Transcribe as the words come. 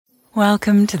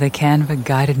Welcome to the Canva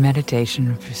guided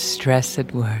meditation for stress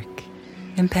at work.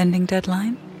 Impending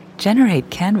deadline? Generate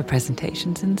Canva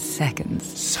presentations in seconds.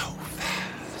 So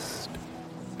fast.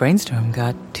 Brainstorm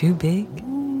got too big?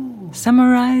 Ooh.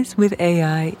 Summarize with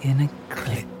AI in a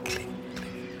click.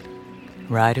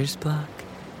 Writer's block?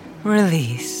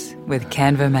 Release with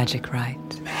Canva Magic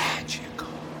Write. Magical.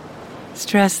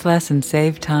 Stress less and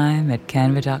save time at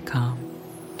canva.com.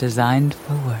 Designed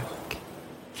for work.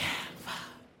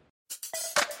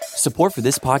 Support for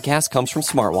this podcast comes from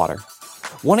Smartwater.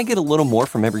 Want to get a little more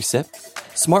from every sip?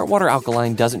 Smartwater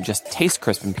Alkaline doesn't just taste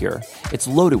crisp and pure. It's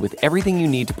loaded with everything you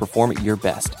need to perform at your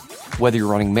best, whether you're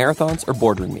running marathons or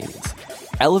boardroom meetings.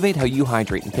 Elevate how you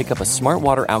hydrate and pick up a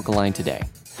Smartwater Alkaline today.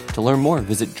 To learn more,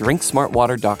 visit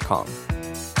drinksmartwater.com.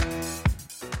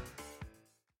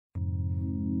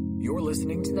 You're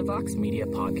listening to the Vox Media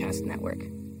Podcast Network.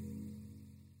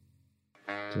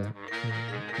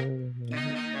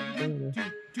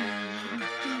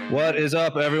 What is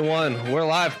up, everyone? We're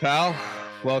live, pal.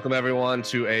 Welcome, everyone,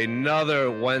 to another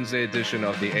Wednesday edition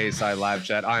of the A-Side Live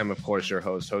Chat. I am, of course, your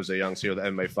host, Jose Young, CEO of the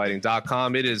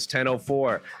MMAfighting.com. It is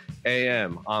 10:04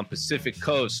 a.m. on Pacific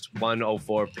Coast,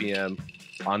 1:04 p.m.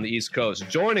 on the East Coast.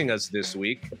 Joining us this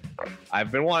week,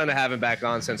 I've been wanting to have him back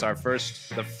on since the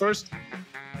first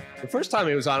time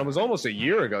he was on, it was almost a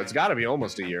year ago. It's got to be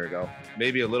almost a year ago,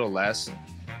 maybe a little less.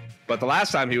 But the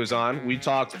last time he was on, we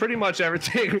talked pretty much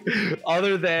everything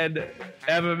other than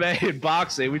MMA and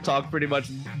boxing. We talked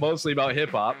mostly about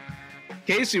hip hop.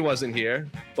 Casey wasn't here,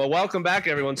 but welcome back,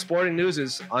 everyone. Sporting News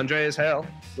is Andreas Hale.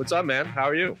 What's up, man? How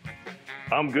are you?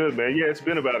 I'm good, man. Yeah, it's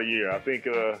been about a year. I think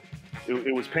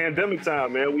it was pandemic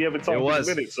time, man. We haven't talked in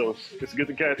a minute, so it's good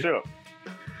to catch up.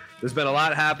 There's been a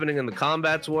lot happening in the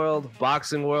combats world,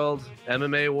 boxing world,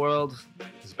 MMA world.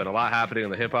 There's been a lot happening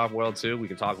in the hip-hop world, too. We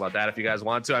can talk about that if you guys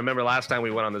want to. I remember last time we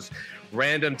went on this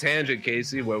random tangent,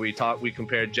 Casey, where we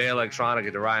compared Jay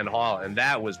Electronica to Ryan Hall, and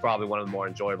that was probably one of the more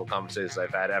enjoyable conversations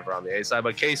I've had ever on the A-side.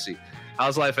 But, Casey,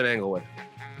 how's life in Englewood?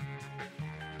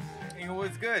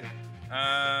 Englewood's good.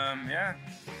 Yeah.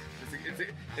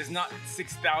 It's not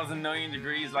 6,000 million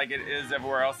degrees like it is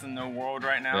everywhere else in the world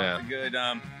right now. Yeah. It's a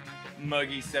good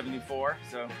muggy 74,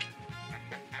 so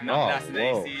not past the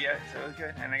AC yet, so it's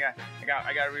good. And I got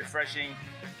a refreshing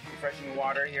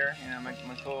water here. You know, my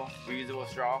cool reusable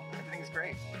straw. Everything's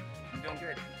great. I'm doing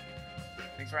good.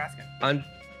 Thanks for asking.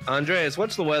 Andreas,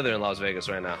 what's the weather in Las Vegas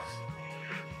right now?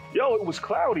 Yo, it was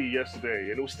cloudy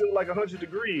yesterday, and it was still like 100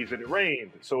 degrees, and it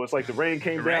rained. So it's like the rain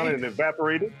came down and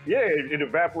evaporated. Yeah, it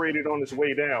evaporated on its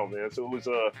way down, man. So it was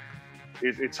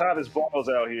it's hot as balls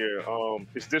out here.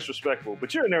 It's disrespectful.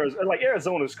 But you're in Arizona. Like,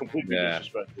 Arizona is completely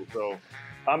disrespectful. So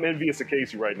I'm envious of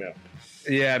Casey right now.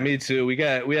 Yeah, me too. We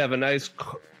have a nice.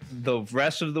 The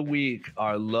rest of the week,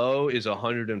 our low is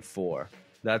 104.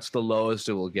 That's the lowest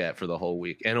it will get for the whole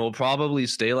week, and it will probably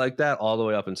stay like that all the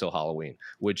way up until Halloween,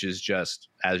 which is just,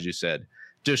 as you said,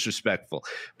 disrespectful.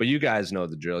 But you guys know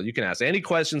the drill. You can ask any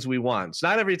questions we want. It's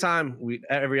not every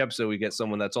episode we get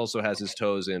someone that's also has his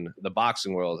toes in the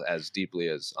boxing world as deeply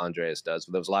as Andreas does.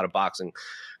 But there was a lot of boxing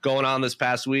going on this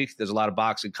past week. There's a lot of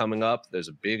boxing coming up. There's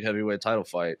a big heavyweight title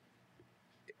fight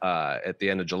at the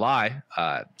end of July.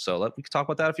 So we can talk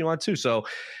about that if you want to. So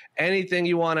anything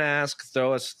you want to ask,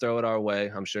 throw it our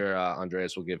way. I'm sure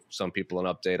Andreas will give some people an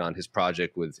update on his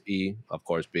project with E, of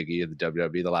course, Big E of the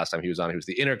WWE. The last time he was on, he was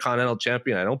the Intercontinental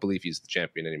Champion. I don't believe he's the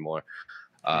champion anymore,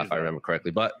 if I remember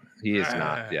correctly, but he is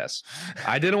not. Yes,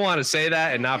 I didn't want to say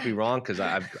that and not be wrong, because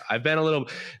I've been a little,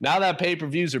 now that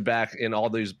pay-per-views are back in all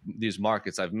these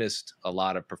markets, I've missed a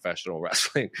lot of professional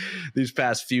wrestling these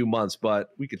past few months.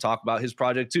 But we could talk about his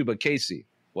project too. But Casey,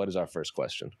 what is our first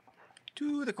question?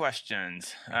 To the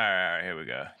questions. All right, here we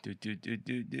go.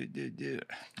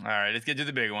 All right, let's get to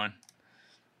the big one.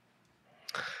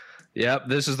 Yep,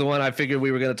 this is the one I figured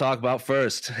we were going to talk about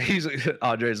first.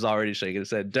 Andres is already shaking his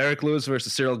head. Derrick Lewis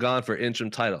versus Ciryl Gane for interim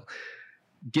title.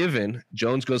 Given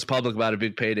Jones goes public about a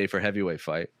big payday for heavyweight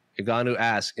fight, Ngannou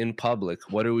asks in public,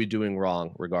 what are we doing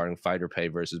wrong regarding fighter pay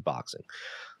versus boxing?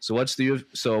 So when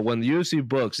the UFC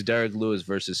books Derrick Lewis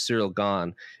versus Ciryl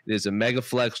Gane, it is a mega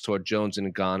flex toward Jones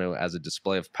and Ngannou as a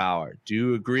display of power. Do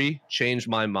you agree? Change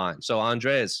my mind. So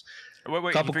Andres,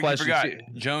 wait, couple questions. You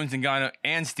forgot Jones, Ngannou,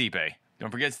 and Stipe. Don't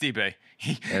forget Stipe.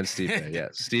 And Stipe,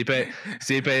 yes.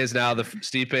 Stipe is now the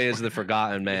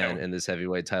forgotten man in this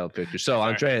heavyweight title picture. So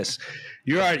Andreas,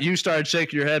 you started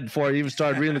shaking your head before you even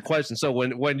started reading the question. So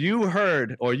when you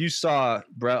heard or you saw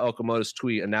Brett Okamoto's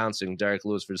tweet announcing Derrick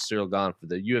Lewis versus Ciryl Gane for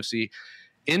the UFC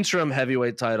interim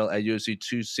heavyweight title at UFC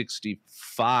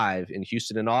 265 in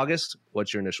Houston in August,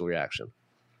 what's your initial reaction?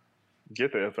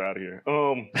 Get the F out of here.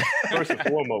 First and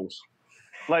foremost,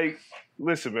 Like,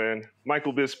 listen, man.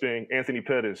 Michael Bisping, Anthony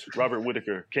Pettis, Robert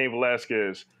Whitaker, Cain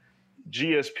Velasquez,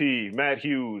 GSP, Matt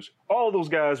Hughes, all those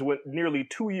guys went nearly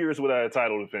 2 years without a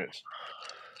title defense.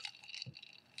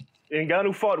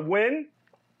 Ngannou fought when?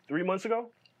 3 months ago?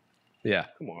 Yeah.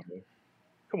 Come on, man.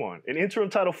 Come on. An interim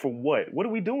title for what? What are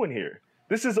we doing here?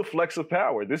 This is a flex of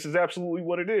power. This is absolutely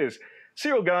what it is.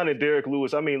 Ciryl Gane and Derrick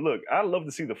Lewis, I mean, look, I'd love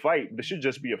to see the fight. This should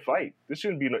just be a fight. This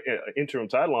shouldn't be an interim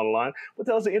title on the line. What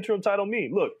the hell does an interim title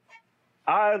mean? Look,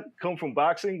 I come from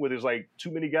boxing where there's like too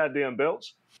many goddamn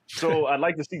belts. So I'd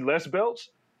like to see less belts.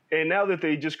 And now that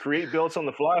they just create belts on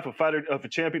the fly, if a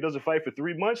champion doesn't fight for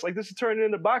 3 months, like this is turning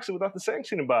into boxing without the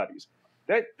sanctioning bodies.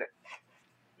 That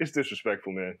it's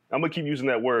disrespectful, man. I'm gonna keep using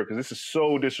that word because this is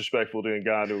so disrespectful to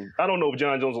Ngannou. I don't know if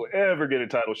John Jones will ever get a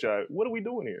title shot. What are we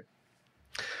doing here?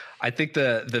 I think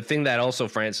the thing that also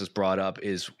Francis brought up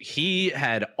is he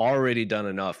had already done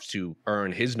enough to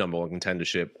earn his number one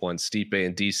contendership when Stipe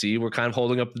and DC were kind of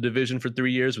holding up the division for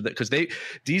 3 years with it, because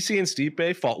DC and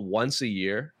Stipe fought once a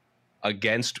year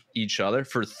against each other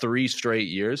for 3 straight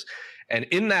years. And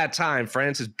in that time,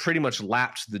 Francis pretty much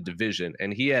lapped the division,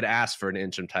 and he had asked for an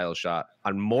interim title shot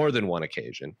on more than one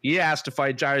occasion. He asked to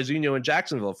fight Jairzinho in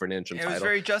Jacksonville for an interim title. It was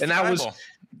very justifiable.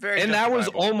 That was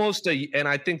almost and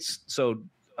I think so.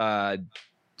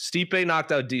 Stipe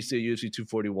knocked out DC at UFC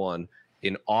 241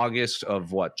 in August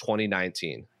of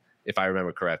 2019, if I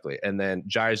remember correctly. And then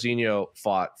Jairzinho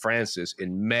fought Francis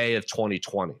in May of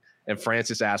 2020. And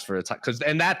Francis asked for a title because,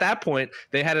 and at that point,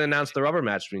 they hadn't announced the rubber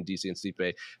match between DC and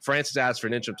Stipe. Francis asked for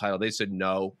an interim title. They said,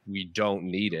 no, we don't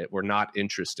need it. We're not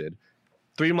interested.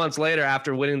 3 months later,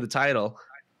 after winning the title,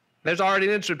 there's already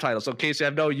an interim title. So, Casey,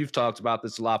 I know you've talked about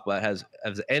this a lot, but has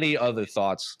any other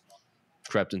thoughts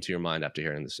crept into your mind after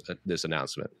hearing this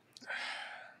announcement?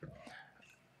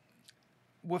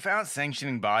 Without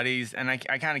sanctioning bodies, and I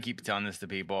kind of keep telling this to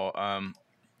people,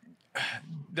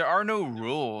 there are no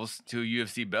rules to a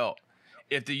UFC belt.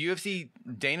 If the UFC,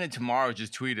 Dana tomorrow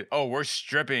just tweeted, oh, we're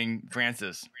stripping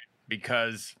Francis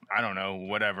because, I don't know,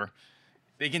 whatever,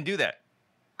 they can do that.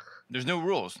 There's no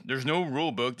rules. There's no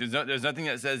rule book. There's nothing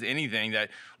that says anything that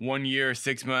 1 year,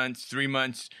 6 months, 3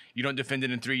 months, you don't defend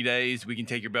it in 3 days, we can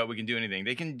take your belt, we can do anything.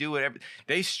 They can do whatever.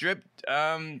 They stripped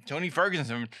Tony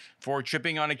Ferguson for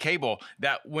tripping on a cable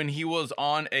that when he was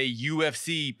on a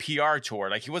UFC PR tour,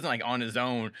 like he wasn't like on his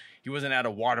own. He wasn't at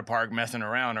a water park messing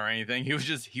around or anything. He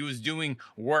was doing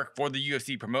work for the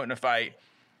UFC, promoting a fight.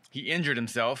 He injured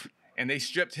himself and they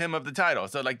stripped him of the title.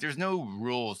 So like there's no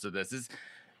rules to this.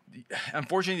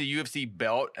 Unfortunately, the UFC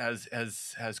belt, as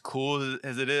cool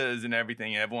as it is and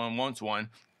everything, and everyone wants one.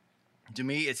 To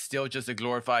me, it's still just a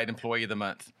glorified employee of the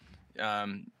month.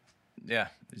 Yeah,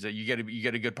 so you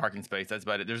get a good parking space. That's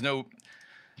about it. There's no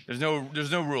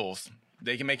rules.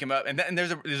 They can make him up, and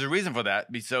there's a reason for that.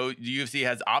 So the UFC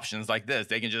has options like this.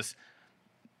 They can just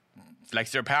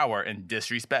flex their power and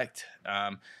disrespect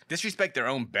their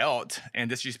own belt and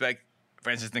disrespect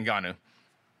Francis Ngannou.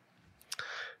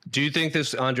 Do you think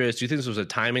this, Andres, was a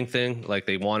timing thing? Like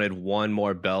they wanted one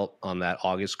more belt on that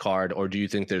August card? Or do you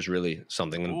think there's really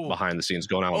something behind the scenes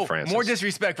going on with Francis? More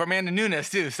disrespect for Amanda Nunes,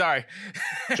 too. Sorry.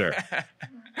 Sure.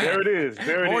 There it is.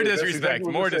 More disrespect.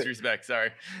 More disrespect.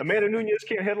 Sorry. Amanda Nunes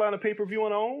can't headline a pay-per-view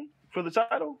on her own for the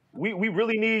title? We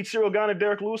really need Ciryl Gane and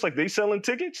Derrick Lewis? Like they selling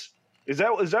tickets? Is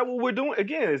that what we're doing?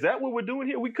 Again, is that what we're doing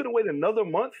here? We couldn't wait another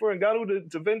month for Ngannou to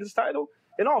defend his title?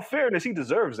 In all fairness, he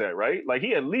deserves that, right? Like,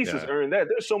 he at least has earned that.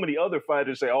 There's so many other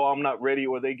fighters say, oh, I'm not ready,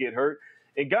 or they get hurt.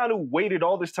 And Ngannou waited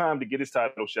all this time to get his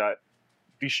title shot,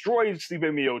 destroyed Stipe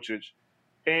Miocic,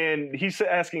 and he's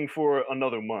asking for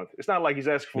another month. It's not like he's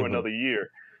asking for another year.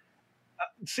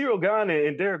 Ciryl Gane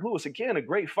and Derrick Lewis, again, a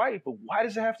great fight, but why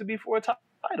does it have to be for a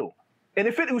title? And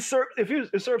if it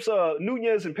usurps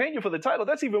Nunes and Pena for the title,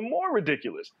 that's even more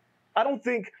ridiculous. I don't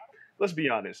think, let's be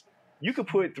honest, you could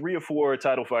put 3 or 4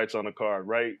 title fights on a card,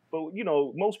 right? But, you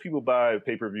know, most people buy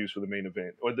pay-per-views for the main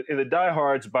event. Or the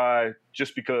diehards buy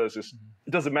just because it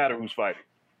doesn't matter who's fighting.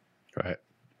 Right.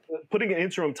 Putting an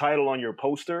interim title on your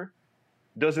poster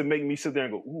doesn't make me sit there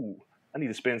and go, ooh, I need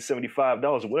to spend $75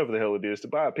 or whatever the hell it is to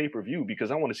buy a pay-per-view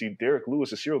because I want to see Derrick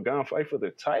Lewis and Ciryl Gane fight for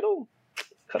the title?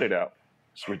 Cut it out.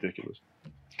 It's ridiculous.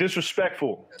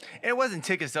 Disrespectful. It wasn't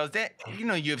ticket sales.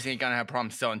 UFC ain't gonna have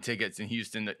problems selling tickets in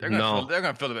Houston. They're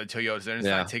gonna fill it with Toyotas. It's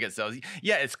not ticket sales.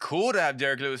 Yeah, it's cool to have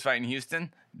Derrick Lewis fight in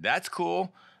Houston. That's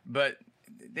cool, but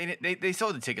they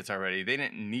sold the tickets already. They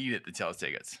didn't need it to sell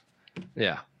tickets.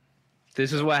 Yeah,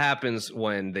 this is what happens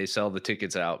when they sell the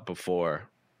tickets out before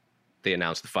they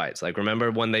announce the fights. Like, remember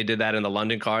when they did that in the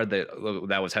London card that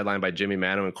was headlined by Jimmy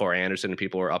Mano and Corey Anderson, and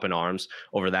people were up in arms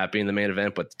over that being the main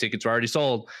event, but the tickets were already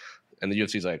sold. And the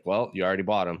UFC's like, well, you already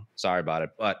bought him. Sorry about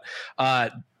it. But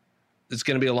it's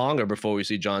going to be longer before we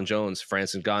see John Jones,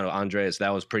 Francis Ngannou, Andreas.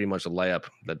 That was pretty much a layup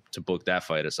to book that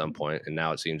fight at some point. And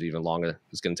now it seems even longer.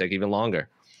 It's going to take even longer.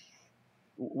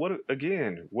 What are we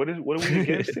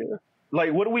against here?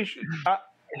 Like, what do we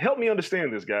help me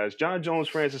understand this, guys? John Jones,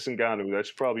 Francis Ngannou,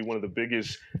 that's probably one of the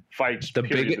biggest fights.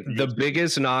 The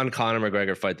biggest non-Conor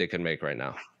McGregor fight they can make right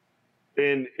now.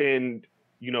 And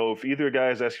if either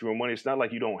guy is asking for money, it's not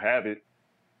like you don't have it.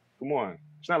 Come on.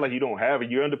 It's not like you don't have it.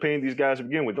 You're underpaying these guys to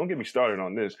begin with. Don't get me started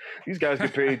on this. These guys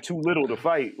get paid too little to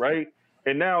fight, right?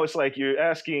 And now it's like you're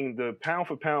asking the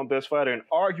pound-for-pound best fighter and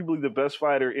arguably the best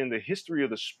fighter in the history of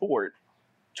the sport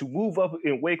to move up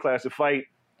in weight class to fight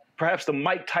perhaps the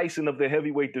Mike Tyson of the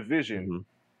heavyweight division. Mm-hmm.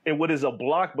 And what is a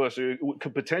blockbuster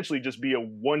could potentially just be a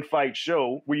one-fight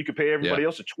show where you could pay everybody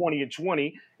else a 20 and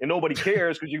 20 and nobody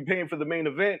cares because you're paying for the main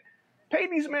event. Pay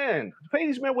these men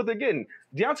what they're getting.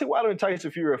 Deontay Wilder and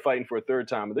Tyson Fury are fighting for a third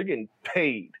time, and they're getting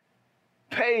paid.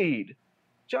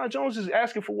 John Jones is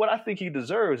asking for what I think he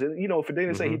deserves. And, if they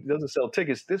didn't say he doesn't sell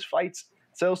tickets, this fight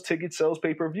sells tickets, sells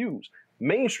pay-per-views.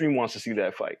 Mainstream wants to see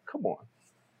that fight. Come on.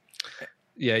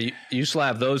 Yeah, you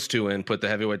slap those two in, put the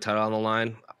heavyweight title on the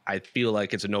line. I feel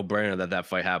like it's a no-brainer that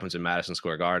fight happens in Madison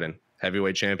Square Garden.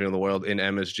 Heavyweight champion of the world in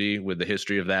MSG with the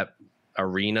history of that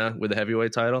arena with the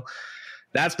heavyweight title.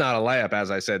 That's not a layup, as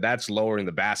I said. That's lowering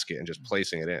the basket and just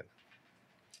placing it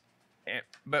in.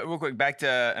 But real quick, back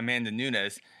to Amanda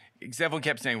Nunes. Everyone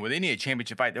kept saying, well, they need a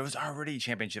championship fight. There was already a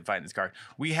championship fight in this card.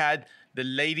 We had the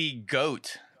Lady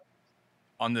Goat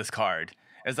on this card.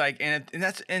 It's like, and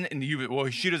well,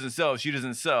 she doesn't sell.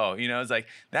 It's like,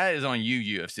 that is on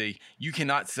you, UFC. You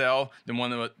cannot sell the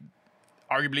one that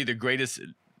arguably the greatest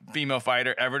female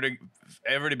fighter ever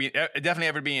to be in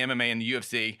MMA in the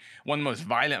UFC, one of the most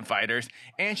violent fighters,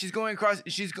 and she's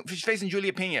facing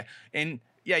Julia Pena, and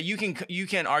yeah, you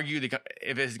can argue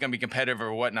if it's going to be competitive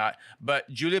or whatnot, but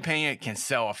Julia Pena can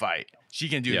sell a fight. She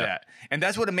can do that, and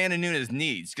that's what Amanda Nunes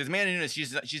needs, because Amanda Nunes,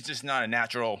 she's just not a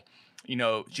natural.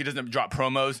 She doesn't drop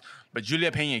promos, but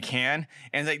Julia Pena can,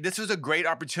 and like this was a great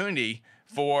opportunity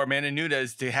for Amanda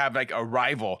Nunes to have like a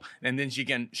rival, and then she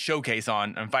can showcase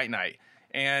on Fight Night.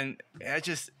 And it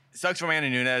just sucks for Amanda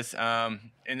Nunes.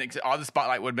 And all the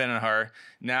spotlight would have been on her.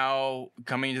 Now,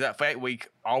 coming into that fight week,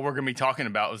 all we're going to be talking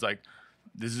about was like,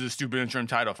 this is a stupid interim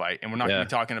title fight. And we're not going to be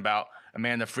talking about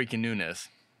Amanda freaking Nunes.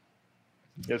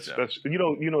 That's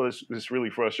it's really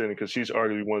frustrating because she's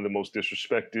arguably one of the most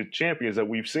disrespected champions that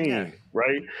we've seen,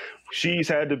 right? She's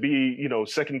had to be,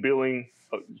 second billing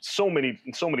so many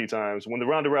times. When the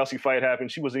Ronda Rousey fight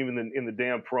happened, she wasn't even in the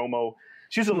damn promo.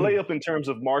 She's a layup in terms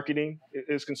of marketing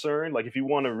is concerned. Like, if you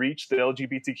want to reach the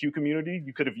LGBTQ community,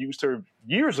 you could have used her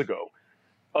years ago.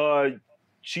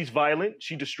 She's violent.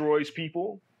 She destroys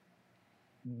people.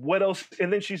 What else?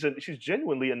 And then she's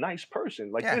genuinely a nice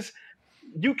person. Like this,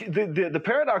 the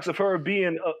paradox of her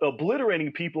being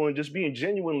obliterating people and just being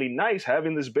genuinely nice,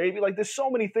 having this baby. Like, there's so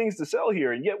many things to sell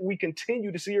here, and yet we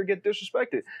continue to see her get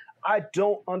disrespected. I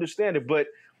don't understand it, but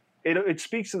it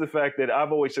speaks to the fact that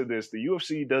I've always said this: the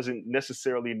UFC doesn't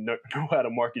necessarily know how to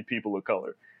market people of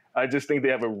color. I just think they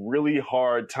have a really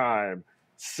hard time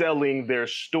selling their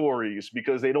stories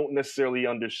because they don't necessarily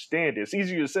understand it. It's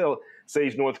easier to sell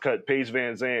Sage Northcutt, Paige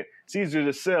Van Zandt. It's easier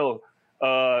to sell,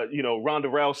 Ronda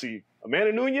Rousey.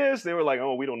 Amanda Nunes, they were like,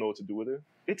 oh, we don't know what to do with her.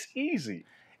 It's easy.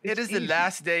 It is the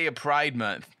last day of Pride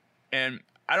Month, and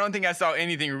I don't think I saw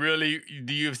anything really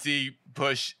the UFC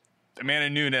push Amanda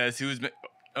Nunes, who's been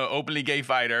an openly gay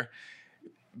fighter.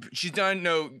 She's done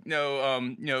no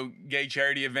gay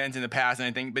charity events in the past or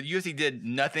anything, but UFC did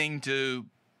nothing to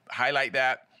highlight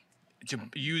that, to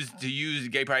use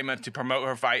Gay Pride Month to promote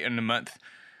her fight in the month.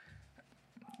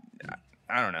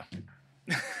 I don't know.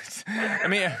 I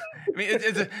mean,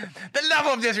 it's the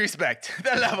level of disrespect.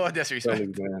 The level of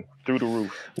disrespect. Man, through the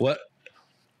roof.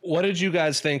 What did you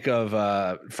guys think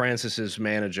of Francis's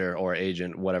manager or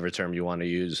agent, whatever term you want to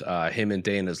use, him and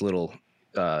Dana's little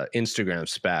Instagram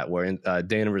spat where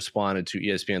Dana responded to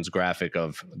ESPN's graphic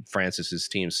of Francis's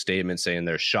team's statement saying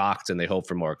they're shocked and they hope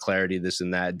for more clarity, this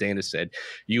and that. Dana said,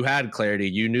 you had clarity,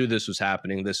 you knew this was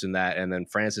happening, this and that. And then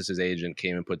Francis's agent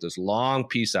came and put this long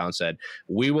piece out and said,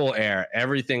 we will air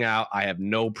everything out. I have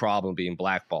no problem being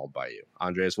blackballed by you.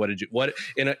 Andreas,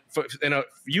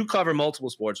 you cover multiple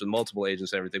sports with multiple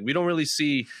agents and everything. We don't really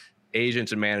see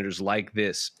agents and managers like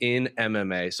this in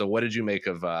MMA. So what did you make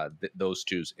of those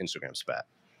two's Instagram spat?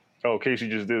 Oh, Casey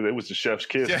just did it. It was the chef's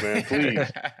kiss, man.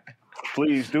 Please.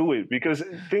 Please do it, because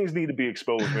things need to be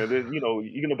exposed, man. You're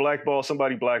going to blackball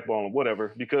somebody, blackball them,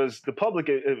 whatever, because the public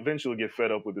eventually get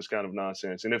fed up with this kind of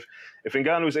nonsense. And if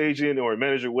Ngannou's agent or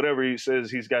manager, whatever, he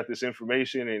says he's got this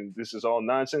information and this is all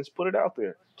nonsense, put it out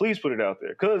there. Please put it out there,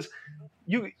 because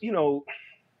you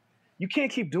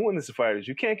can't keep doing this to fighters.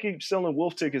 You can't keep selling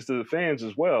wolf tickets to the fans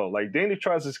as well. Like, Dana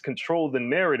tries to control the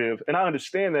narrative, and I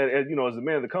understand that as the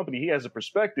man of the company, he has a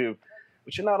perspective.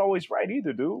 But you're not always right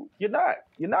either, dude. You're not.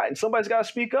 And somebody's got to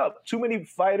speak up. Too many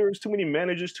fighters, too many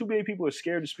managers, too many people are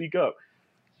scared to speak up.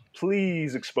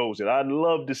 Please expose it. I'd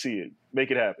love to see it. Make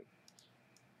it happen.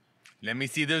 Let me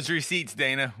see those receipts,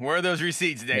 Dana. Where are those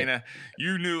receipts, Dana?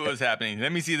 You knew it was happening.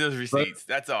 Let me see those receipts.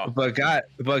 That's all. But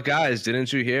guys,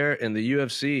 didn't you hear in the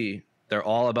UFC, they're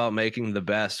all about making the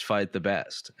best fight the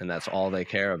best, and that's all they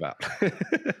care about.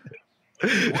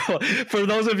 For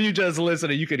those of you just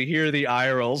listening, you could hear the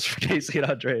eye rolls from Casey and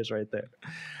Andreas right there.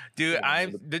 Dude,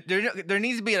 there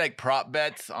needs to be like prop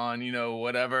bets on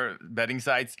whatever betting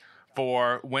sites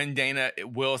for when Dana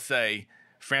will say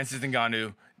Francis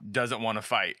Ngannou doesn't want to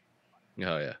fight.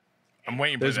 Oh yeah, I'm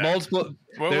waiting for there's that. Multiple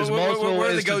What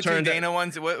are the go-to Dana down,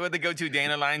 ones? What are the go-to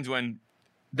Dana lines when?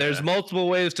 There's multiple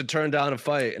ways to turn down a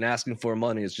fight, and asking for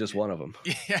money is just one of them.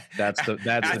 Yeah, that's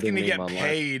asking the to get online.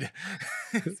 paid.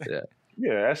 Yeah.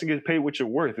 Yeah, asking to get paid what you're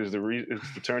worth is is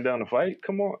to turn down the fight.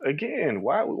 Come on, again.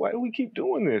 Why do we keep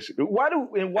doing this? Why do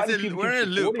we're in a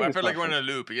loop? I feel like we're in a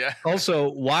loop. Yeah.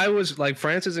 Also, why was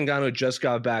Francis Ngannou just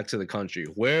got back to the country?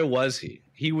 Where was he?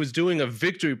 He was doing a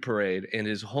victory parade in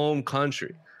his home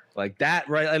country, like that,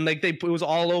 right? And like it was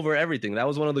all over everything. That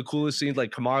was one of the coolest scenes. Like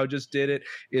Kamaru just did it,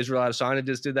 Israel Adesanya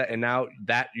just did that, and now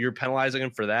that you're penalizing him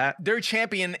for that. Their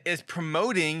champion is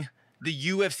promoting the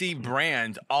UFC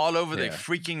brand all over the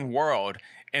freaking world,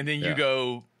 and then you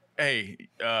go, "Hey,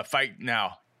 fight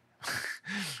now!"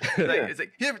 It's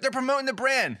like they're promoting the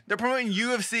brand. They're promoting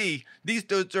UFC.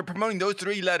 They're promoting those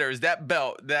three letters, that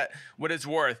belt, that what it's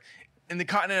worth in the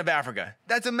continent of Africa.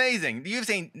 That's amazing. The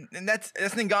UFC, and that's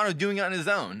Ngannou doing it on his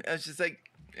own. It's just like,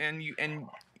 Let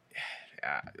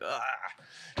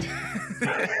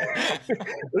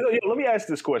me ask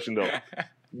this question though: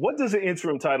 what does an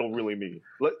interim title really mean?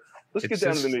 Let's get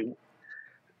down to the meat.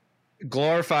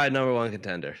 Glorified number one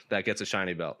contender that gets a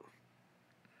shiny belt.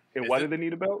 And why do they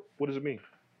need a belt? What does it mean?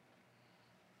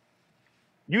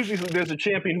 Usually there's a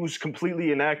champion who's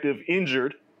completely inactive,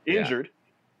 injured.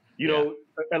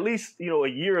 At least, a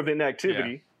year of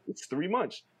inactivity. Yeah. It's 3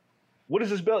 months. What is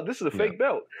this belt? This is a fake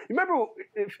belt. Remember,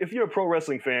 if you're a pro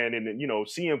wrestling fan and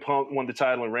CM Punk won the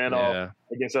title and ran off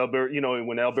against Alberto,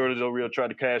 when Alberto Del Rio tried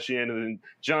to cash in, and then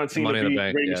John Cena beat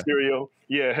Rey Mysterio,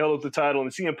 held up the title, and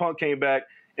CM Punk came back,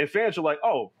 and fans were like,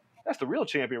 "Oh, that's the real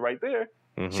champion right there."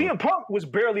 Mm-hmm. CM Punk was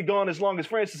barely gone as long as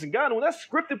Francis Ngannou, and that's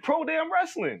scripted pro damn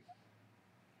wrestling.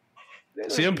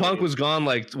 CM Punk was gone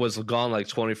like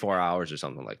 24 hours or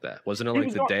something like that. Wasn't it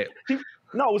like the day?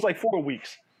 No, it was like 4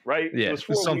 weeks. Right? Yeah, it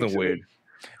was something weird.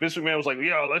 Vince McMahon was like,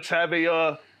 let's have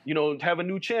a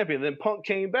new champion. Then Punk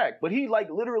came back. But he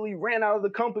literally ran out of the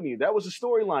company. That was the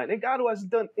storyline. And Ngannou hasn't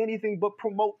done anything but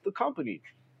promote the company.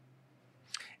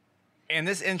 And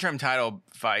this interim title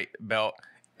fight belt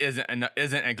isn't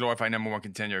a glorified number one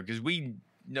contender, because we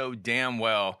know damn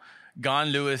well Gane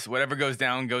Lewis, whatever goes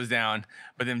down, goes down.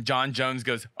 But then John Jones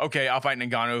goes, okay, I'll fight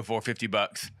Ngannou for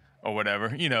 $50 or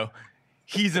whatever.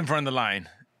 He's in front of the line.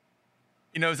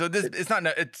 So this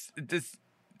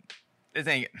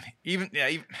ain't even.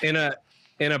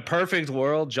 In a perfect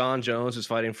world, John Jones is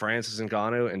fighting Francis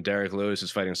Ngannou, and Derrick Lewis is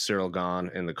fighting Ciryl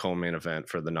Gane in the co-main event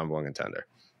for the number one contender.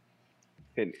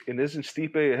 And isn't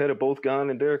Stipe ahead of both Gane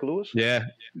and Derrick Lewis? Yeah.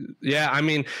 I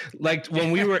mean, like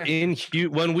when we were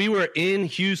in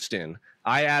Houston,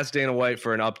 I asked Dana White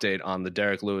for an update on the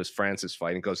Derrick Lewis Francis fight.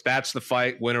 And he goes, "That's the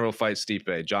fight. Winner will fight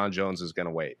Stipe. John Jones is going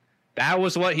to wait." That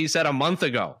was what he said a month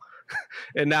ago.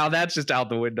 And now that's just out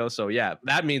the window. So,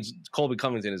 that means Colby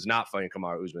Covington is not fighting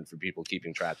Kamaru Usman, for people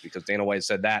keeping track, because Dana White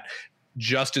said that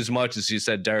just as much as he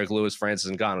said Derrick Lewis, Francis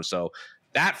Ngannou. So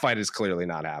that fight is clearly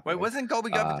not happening. Wait, wasn't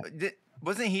Colby Covington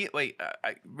wasn't he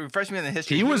refresh me on the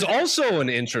history? He was also an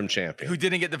interim champion who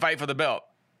didn't get the fight for the belt.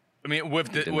 I mean, with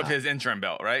his interim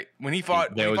belt, right? When he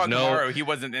fought Kamaru, he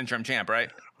wasn't the interim champ, right?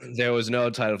 There was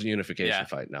no title unification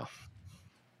fight, no.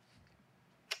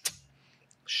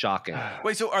 Shocking.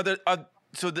 Wait, so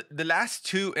the last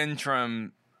two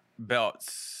interim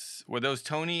belts, were those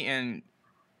Tony? Am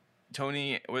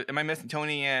I missing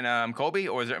Tony and Colby,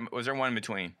 or was there one in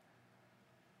between?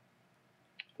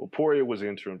 Well, Poirier was the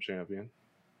interim champion.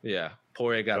 Yeah,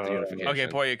 Poirier got the unification. Okay,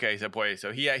 Poirier. Okay, so Poirier.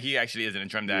 So he actually is an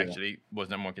interim that actually was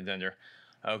number one contender.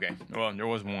 Okay. Well, there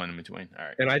was one in between. All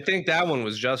right. And I think that one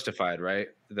was justified, right?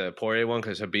 The Poirier one,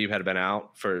 because Khabib had been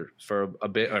out for a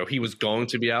bit, or he was going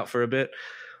to be out for a bit.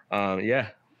 Yeah.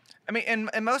 I mean,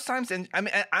 and most times,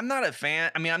 I'm not a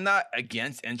fan. I mean, I'm not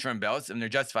against interim belts, and they're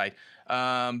justified.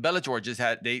 Bellator just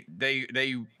had they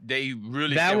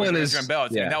really that one is interim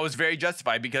belts, yeah. and that was very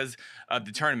justified because of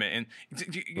the tournament. And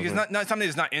it's not something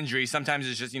that's not injury. Sometimes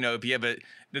it's just if you have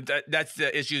that's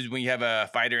the issues when you have a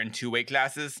fighter in 2 weight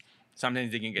classes.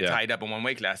 Sometimes they can get tied up in 1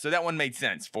 weight class. So that one made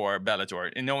sense for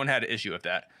Bellator, and no one had an issue with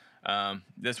that.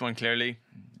 This one clearly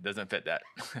doesn't fit that.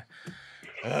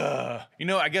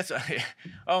 I guess.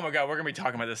 Oh my God, we're gonna be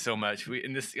talking about this so much. Dang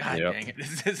it,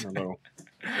 this is.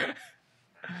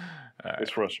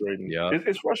 It's frustrating. Yeah,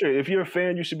 it's frustrating. If you're a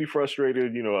fan, you should be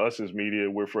frustrated. Us as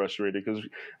media, we're frustrated because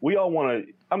we all want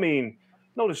to. I mean,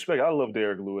 no disrespect. I love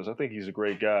Derrick Lewis. I think he's a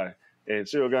great guy, and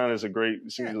Ciryl Gane is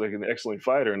seems like an excellent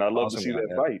fighter, and I love to see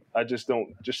that fight. I just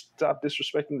don't. Just stop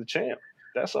disrespecting the champ.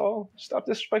 That's all. Stop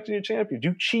disrespecting your champions.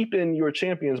 You cheapen your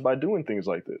champions by doing things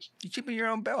like this. You cheapen your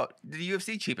own belt. The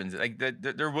UFC cheapens it. Like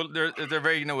they're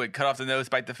very cut off the nose,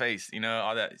 bite the face.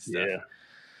 All that stuff.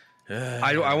 Yeah.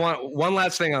 I want one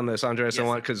last thing on this, Andres. Yes. I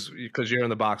want because you're in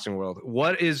the boxing world.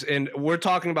 And we're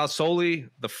talking about solely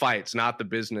the fights, not the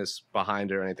business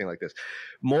behind it or anything like this.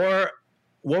 What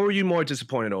were you more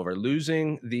disappointed over?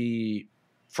 Losing the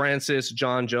Francis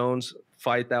John Jones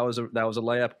fight that was a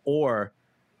layup, or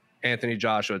Anthony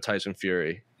Joshua Tyson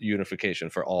Fury unification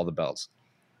for all the belts?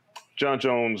 John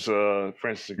Jones,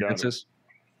 Francis Ngannou.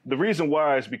 The reason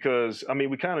why is because,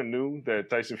 we kind of knew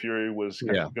that Tyson Fury was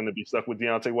going to be stuck with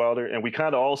Deontay Wilder. And we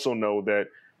kind of also know that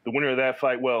the winner of that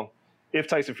fight, if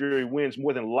Tyson Fury wins,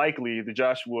 more than likely the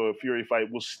Joshua Fury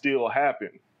fight will still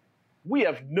happen. We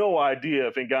have no idea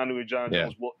if Ngannou and John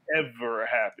Jones will ever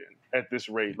happen at this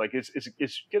rate. Like, it's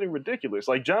getting ridiculous.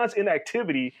 Like, John's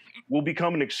inactivity will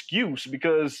become an excuse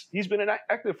because he's been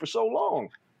inactive for so long.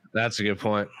 That's a good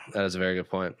point. That is a very good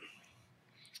point.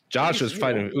 Joshua's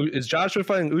fighting. Is Joshua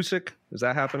fighting Usyk? Is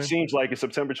that happening? Seems like it's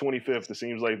September 25th. It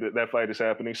seems like that fight is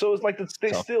happening. So it's like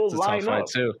they still line up.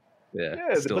 Too. Yeah,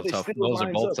 still tough. Those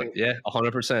are both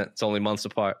 100%. It's only months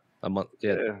apart. A month,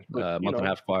 month and a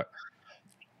half apart.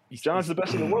 John's the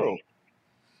best in the world,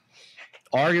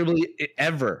 arguably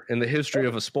ever in the history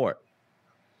of a sport.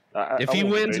 If he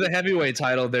wins the heavyweight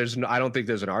title, I don't think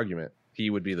there's an argument. He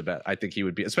would be the best. I think he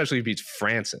would be, especially if he beats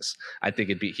Francis. I think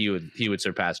he would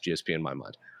surpass GSP in my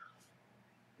mind.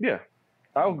 Yeah,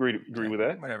 I'll agree with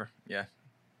that. Whatever. Yeah,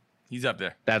 he's up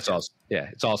there. That's all. Yeah,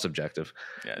 it's all subjective.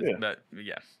 But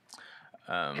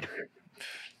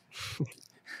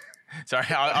sorry,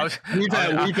 I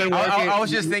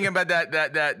was just thinking about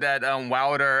that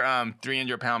Wilder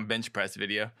 300-pound bench press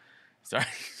video. Sorry.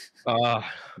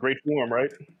 Great form,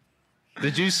 right?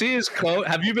 Did you see his coach?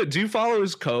 Do you follow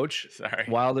his coach? Sorry.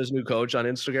 Wilder's new coach on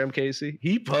Instagram, Casey.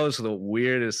 He posts the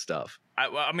weirdest stuff. I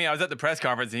was at the press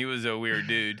conference and he was a weird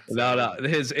dude. No,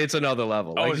 it's another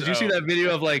level. Did you see that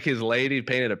video of his lady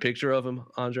painted a picture of him,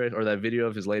 Andres? Or that video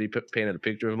of his lady painted a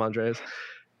picture of him, Andres?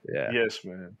 Yeah. Yes,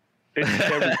 man. I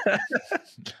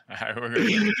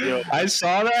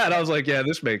saw that and I was like, yeah,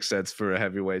 this makes sense for a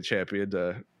heavyweight champion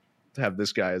to have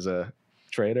this guy as a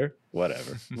trainer.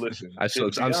 Whatever. Listen, I'm still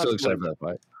excited for that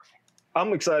fight.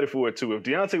 I'm excited for it too. If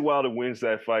Deontay Wilder wins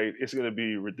that fight, it's going to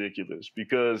be ridiculous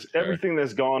because everything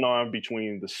that's gone on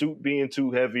between the suit being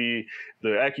too heavy,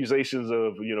 the accusations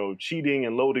of cheating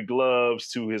and loaded gloves,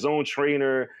 to his own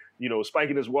trainer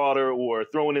spiking his water or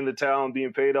throwing in the towel and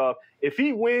being paid off. If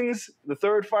he wins the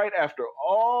third fight after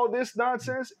all this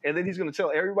nonsense, and then he's going to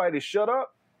tell everybody to shut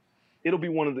up, it'll be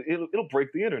it'll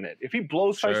break the internet. If he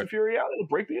blows Tyson Fury out, it'll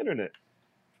break the internet.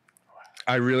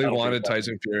 I really wanted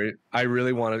Tyson Fury.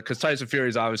 Because Tyson Fury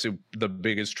is obviously the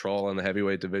biggest troll in the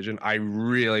heavyweight division. I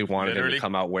really wanted him to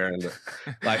come out wearing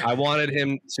I wanted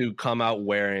him to come out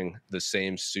wearing the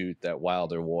same suit that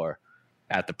Wilder wore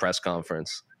at the press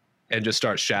conference and just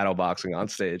start shadow boxing on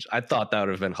stage. I thought that would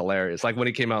have been hilarious. Like when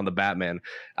he came out in the Batman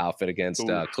outfit against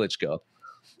Klitschko.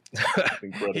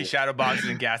 He shadow boxes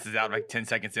and gasses out 10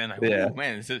 seconds in. Oh,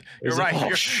 man, you're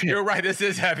right. You're right. This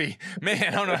is heavy. Man,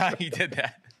 I don't know how he did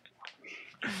that.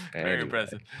 Very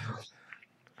impressive.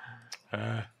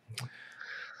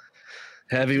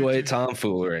 Heavyweight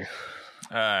tomfoolery.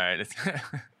 All right.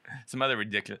 Some other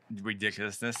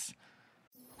ridiculousness.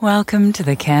 Welcome to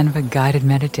the Canva guided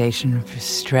meditation for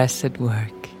stress at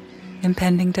work.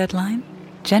 Impending deadline?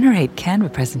 Generate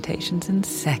Canva presentations in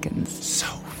seconds. So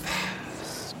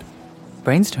fast.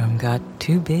 Brainstorm got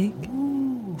too big?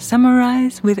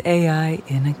 Summarize with AI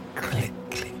in a click.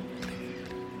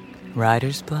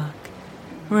 Writer's block?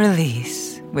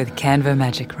 Release with Canva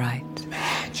Magic Write.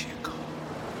 Magical.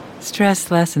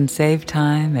 Stress less and save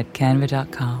time at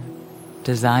Canva.com.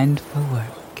 Designed for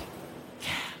work.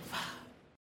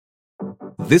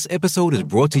 This episode is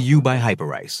brought to you by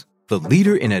Hyperice, the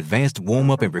leader in advanced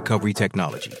warm-up and recovery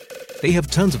technology. They have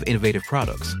tons of innovative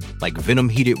products, like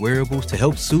Venom-heated wearables to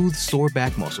help soothe sore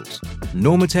back muscles,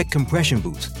 Normatec compression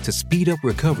boots to speed up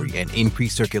recovery and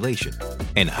increase circulation,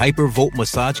 and Hypervolt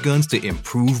massage guns to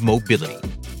improve mobility.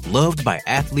 Loved by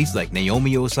athletes like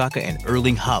Naomi Osaka and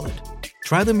Erling Haaland.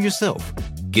 Try them yourself.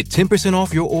 Get 10%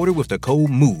 off your order with the code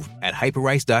MOVE at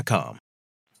hyperice.com.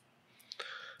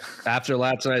 After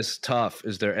last night's Tough,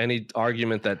 is there any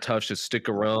argument that Tough should stick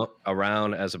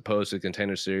around as opposed to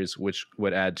Contender Series, which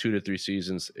would add 2 to 3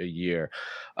 seasons a year?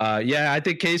 Yeah, I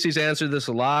think Casey's answered this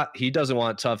a lot. He doesn't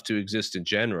want Tough to exist in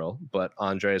general. But,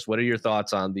 Andreas, what are your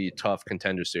thoughts on the Tough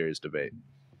Contender Series debate?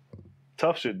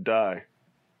 Tough should die.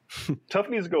 Tough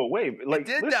needs to go away. Like,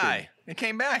 it did die. It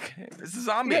came back. It's a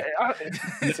zombie. Yeah,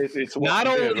 it's not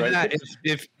only right? that,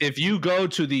 if you go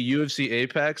to the UFC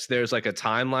Apex, there's like a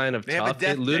timeline of Tough.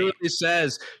 It literally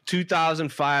says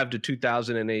 2005 to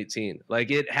 2018. Like,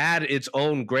 it had its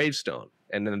own gravestone,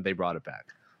 and then they brought it back.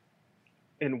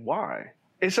 And why?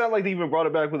 It's not like they even brought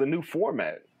it back with a new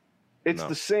format. It's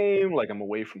the same. Like, I'm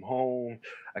away from home.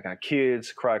 I got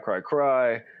kids. Cry, cry,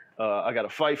 cry. I got to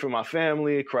fight for my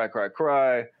family. Cry, cry,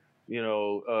 cry. You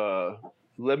know,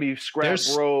 let me scrap,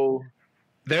 bro.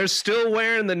 They're still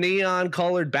wearing the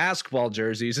neon-colored basketball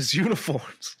jerseys as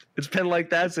uniforms. It's been like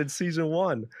that since season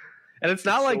 1. And it's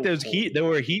not like there's heat. There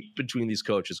were heat between these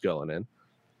coaches going in.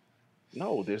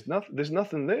 No, there's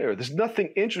nothing there. There's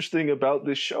nothing interesting about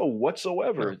this show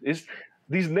whatsoever.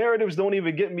 These narratives don't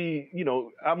even get me, you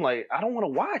know, I'm like, I don't want to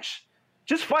watch.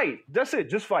 Just fight. That's it.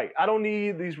 Just fight. I don't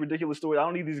need these ridiculous stories. I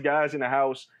don't need these guys in the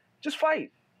house. Just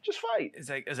fight. Just fight. It's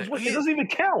like it doesn't even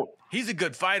count. He's a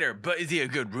good fighter, but is he a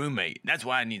good roommate? That's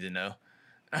why I need to know.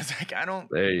 I was like, I don't.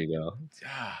 There you go.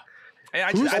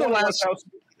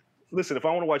 Listen, if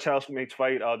I want to watch housemates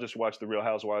fight, I'll just watch The Real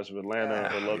Housewives of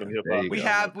Atlanta or Love and Hip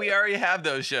Hop. We already have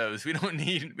those shows. We don't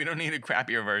need a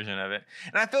crappier version of it.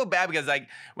 And I feel bad because, like,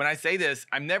 when I say this,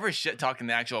 I'm never shit talking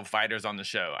the actual fighters on the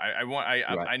show.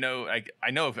 I know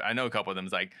a couple of them.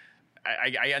 It's like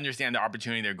I understand the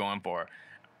opportunity they're going for,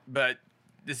 but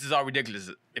this is all ridiculous.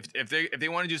 If they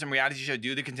want to do some reality show,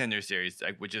 do the Contender Series,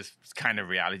 like, which is kind of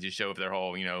reality show of their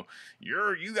whole, you know,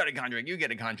 you got a contract, you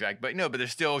get a contract, but no, but they're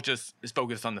still just is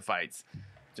focused on the fights.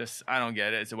 Just I don't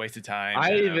get it. It's a waste of time.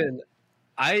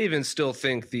 I even still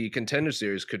think the Contender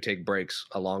Series could take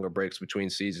longer breaks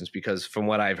between seasons, because from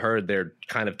what I've heard, they're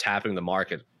kind of tapping the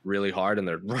market really hard and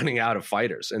they're running out of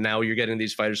fighters. And now you're getting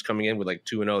these fighters coming in with like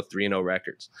 2-0, 3-0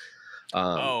 records.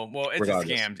 It's regardless.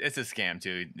 a scam. It's a scam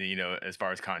too, you know, as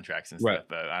far as contracts and stuff.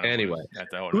 But I don't anyway,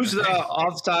 who's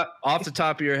off the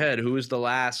top of your head? Who is the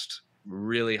last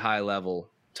really high level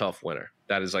Tough winner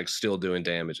that is like still doing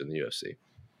damage in the UFC?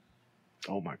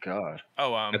 Oh my God.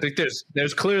 I think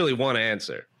there's clearly one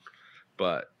answer,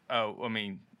 but I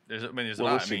mean, there's a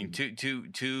lot. I mean,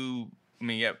 two. I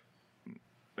mean, yeah.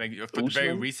 Like for the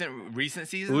very recent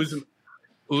seasons.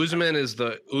 Usman is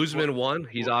the Usman one.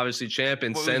 He's obviously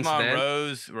champion since then.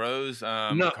 Rose,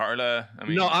 Carla. I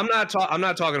mean, no, I'm not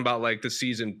talking about like the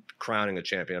season crowning a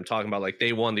champion. I'm talking about like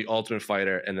they won the Ultimate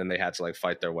Fighter and then they had to like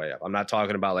fight their way up. I'm not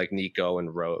talking about like Nico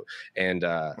and Rose. And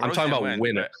I'm talking about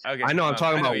winners. Okay, I know I'm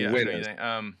talking about winners.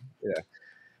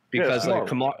 Because like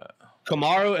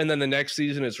Kamaru, and then the next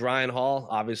season is Ryan Hall.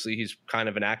 Obviously, he's kind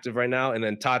of inactive right now. And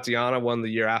then Tatiana won the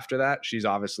year after that. She's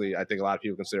obviously, I think a lot of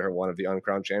people consider her one of the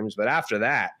uncrowned champions. But after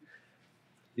that,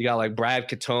 you got like Brad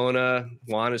Katona.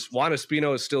 Juan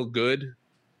Espino is still good.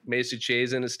 Macy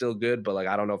Chazen is still good. But like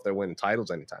I don't know if they're winning titles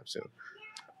anytime soon.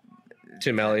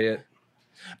 Tim Elliott,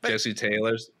 Jesse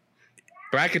Taylor's.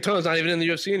 Brad Katona's not even in the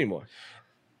UFC anymore.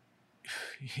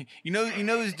 You know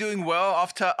who's doing well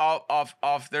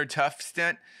off their tough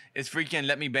stint is freaking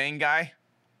Let Me Bang guy.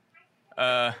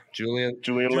 Julian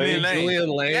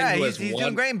Lane. Yeah, he's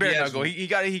doing great in bare knuckle. He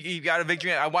got a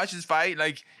victory. I watched his fight.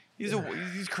 Like he's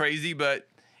crazy, but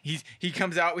he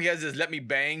comes out. He has this Let Me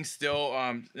Bang still.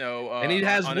 And he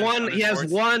has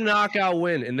one knockout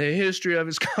win in the history of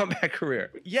his combat career.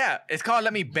 Yeah, it's called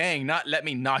Let Me Bang, not Let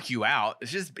Me Knock You Out.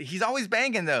 It's just he's always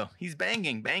banging though. He's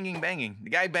banging. The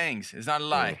guy bangs. It's not a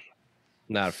lie.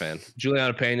 Not a fan.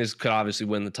 Juliana Payne could obviously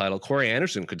win the title. Corey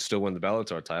Anderson could still win the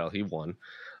Bellator title. He won.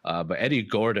 But Eddie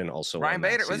Gordon also won. Ryan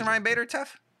Bader. Wasn't Ryan Bader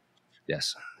tough?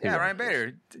 Yes. Yeah, Ryan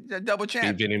Bader. Double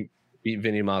champ. Beat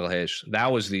Vinny Magalhaes. That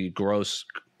was the gross.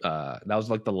 That was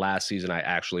like the last season I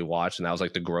actually watched, and that was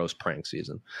like the gross prank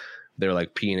season. They were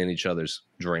like peeing in each other's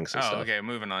drinks and stuff. Okay,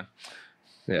 moving on.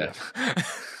 Yeah.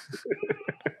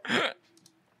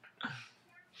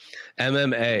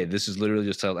 MMA. This is literally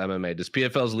just titled MMA. Does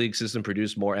PFL's league system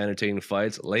produce more entertaining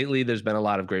fights? Lately, there's been a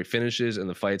lot of great finishes, and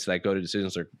the fights that go to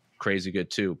decisions are crazy good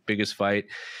too. Biggest fight,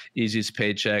 easiest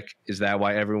paycheck. Is that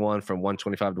why everyone from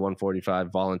 125 to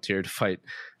 145 volunteered to fight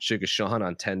Sugar Sean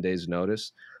on 10 days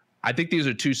notice? I think these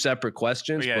are two separate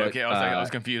questions. Yeah, but, okay. I was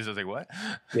confused. I was like, what?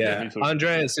 Yeah.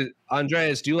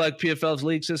 Andreas, do you like PFL's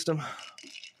league system?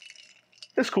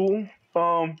 It's cool.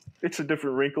 It's a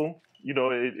different wrinkle. You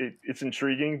know, it's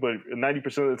intriguing, but 90%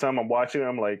 of the time I'm watching,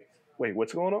 I'm like, wait,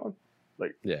 what's going on?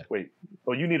 Like, yeah. Wait,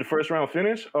 oh, you need a first round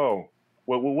finish? Oh,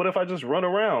 well, what if I just run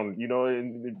around, you know,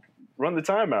 and run the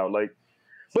timeout? Like,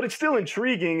 but it's still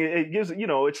intriguing. It gives, you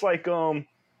know, it's like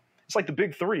the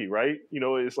big three, right? You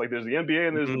know, it's like there's the NBA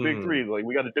and there's the big three. Like,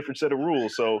 we got a different set of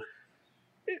rules. So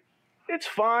it's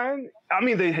fine. I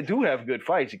mean, they do have good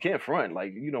fights. You can't front.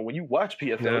 Like, you know, when you watch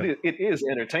PFL, it is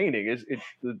entertaining.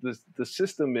 The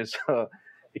system is,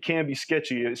 it can be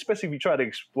sketchy, especially if you try to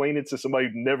explain it to somebody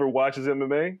who never watches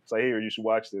MMA. It's like, hey, you should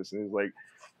watch this. And it's like,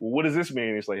 well, what does this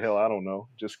mean? It's like, hell, I don't know.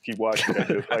 Just keep watching.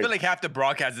 I feel like half the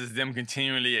broadcast is them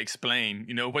continually explain,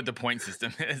 you know, what the point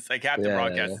system is. Like half the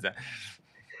broadcast is that.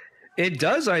 It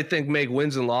does, I think, make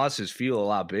wins and losses feel a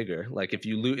lot bigger. Like if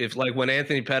you lose, if like when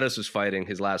Anthony Pettis was fighting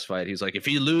his last fight, he's like, if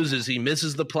he loses, he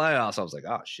misses the playoffs. I was like,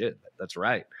 oh shit, that's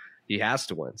right. He has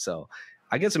to win. So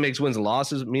I guess it makes wins and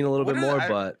losses mean a little bit more.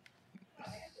 But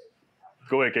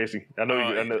go ahead, Casey. I know.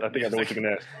 I think I know what you're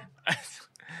gonna ask.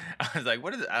 I was like,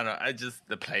 what is it? I don't know. I just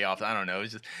the playoffs. I don't know.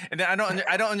 It's just, and then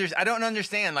I don't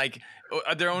understand. Like,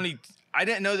 are there only? I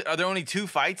didn't know. Are there only 2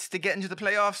 fights to get into the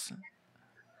playoffs?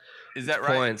 Is that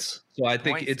right? Points. So I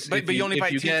think it's. But you only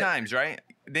fight 2 times, right?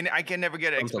 Then I can never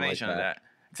get an explanation of that.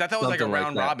 Because I thought it was like a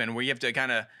round robin where you have to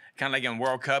kind of like in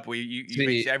World Cup where you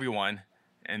face everyone.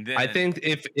 And then I think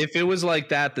if it was like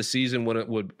that, the season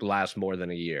would last more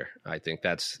than a year. I think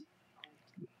that's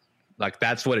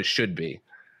what it should be.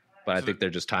 But I think they're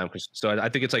just time. So I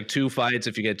think it's like 2 fights.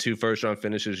 If you get 2 first-round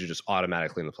finishes, you're just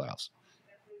automatically in the playoffs.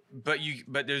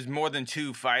 But there's more than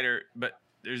 2 fighter.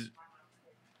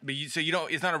 So you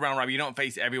don't. It's not a round robin. You don't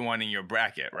face everyone in your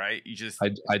bracket, right? You just.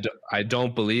 I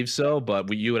don't believe so.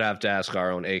 But you would have to ask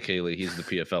our own AK Lee. He's the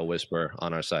PFL whisperer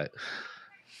on our site.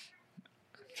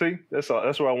 See, that's all.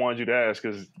 That's what I wanted you to ask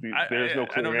because there's no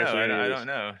clear answer. I don't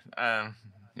know.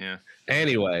 Yeah.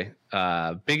 Anyway,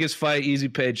 biggest fight, easy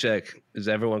paycheck. Is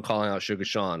everyone calling out Sugar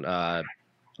Sean?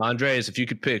 Andreas, if you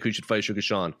could pick, who should fight Sugar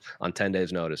Sean on 10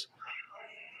 days' notice?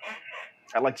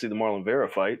 I'd like to see the Marlon Vera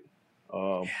fight.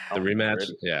 The rematch?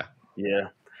 Yeah.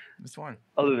 This one.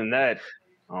 Other than that,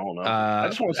 I don't know. I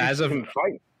just want to see him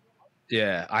fight.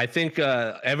 Yeah, I think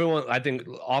everyone. I think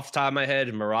off the top of my head,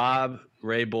 Merab,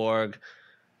 Ray Borg,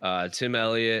 Tim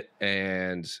Elliott,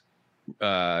 and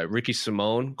Ricky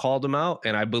Simone called him out,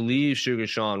 and I believe Sugar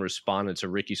Sean responded to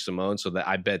Ricky Simone, so that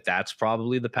I bet that's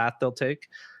probably the path they'll take.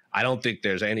 I don't think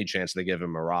there's any chance they give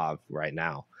him Merab right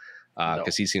now.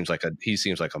 Because he seems like he's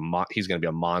going to be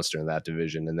a monster in that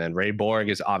division. And then Ray Borg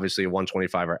is obviously a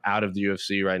 125er out of the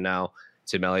UFC right now.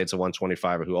 Tim Elliott's a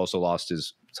 125er who also lost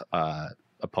his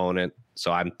opponent.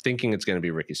 So I'm thinking it's going to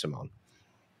be Ricky Simone,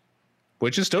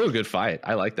 which is still a good fight.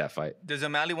 I like that fight. Does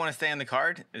O'Malley want to stay on the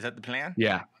card? Is that the plan?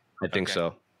 Yeah, I think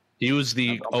so. He was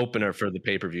the opener for the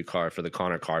pay-per-view card, for the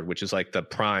Conor card, which is like the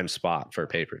prime spot for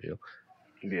pay-per-view.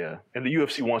 Yeah, and the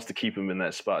UFC wants to keep him in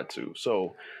that spot too.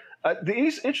 So the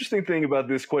interesting thing about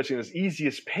this question is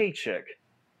easiest paycheck.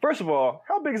 First of all,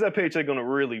 how big is that paycheck going to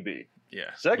really be?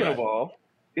 Yeah. Second of all,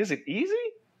 is it easy?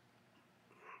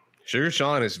 Sugar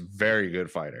Sean is a very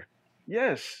good fighter.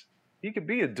 Yes. He could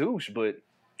be a douche, but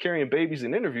carrying babies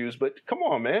in interviews. But come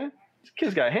on, man. This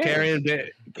kid's got hands.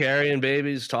 Carrying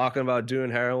babies, talking about doing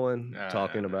heroin,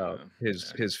 talking about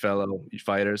his fellow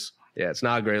fighters. Yeah, it's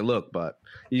not a great look, but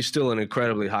he's still an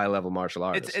incredibly high level martial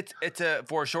artist. It's a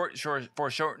for a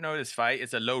short notice fight.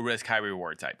 It's a low risk, high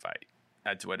reward type fight.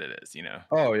 That's what it is, you know.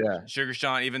 Oh yeah, Sugar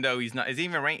Sean, even though he's not, is he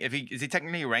even ranked? Is he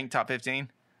technically ranked top 15?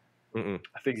 I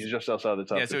think he's just outside the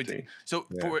top 15.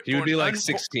 He would be like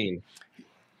 16.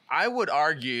 I would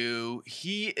argue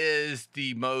he is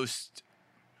the most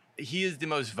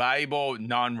valuable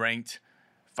non-ranked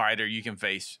fighter you can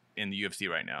face in the UFC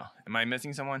right now. Am I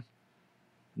missing someone?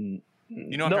 You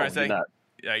know what I'm trying to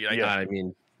say? I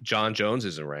mean, John Jones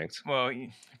isn't ranked. Well, he's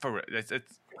ranked. Let's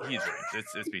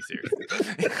be serious.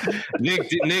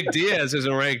 Nick Diaz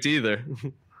isn't ranked either.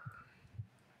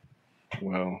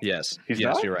 Well, yes,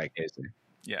 not? You're right, Casey.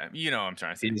 Yeah, you know what I'm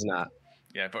trying to say. He's not.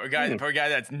 Yeah, for a guy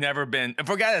that's never been, how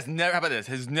about this,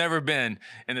 has never been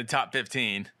in the top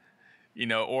 15, you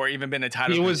know, or even been a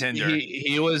title contender.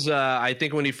 He was. I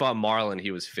think when he fought Marlon,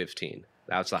 he was 15.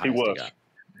 That's the highest he got.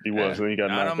 He was. And he got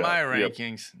not knocked on my out.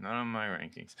 rankings. Not on my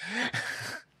rankings.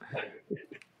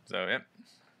 So, yep.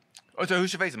 Oh, so who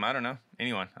should face him? I don't know.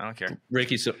 Anyone. I don't care.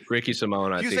 Ricky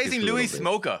Simone. He was facing Louis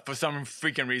Smoka for some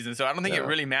freaking reason, so I don't think it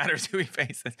really matters who he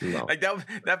faces. No. Like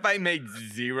that fight made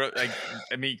zero. Like,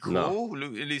 I mean, cool. No.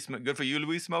 At least good for you,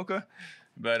 Louis Smoka.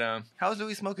 But how's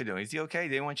Louis Smoka doing? Is he okay?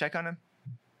 Did anyone check on him?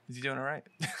 Is he doing all right?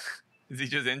 Is he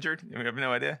just injured? We have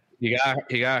no idea. He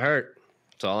got hurt.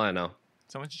 That's all I know.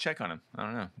 Someone should check on him. I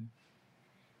don't know.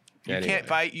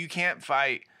 Anyway. You can't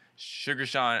fight Sugar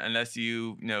Sean unless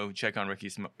you check on Ricky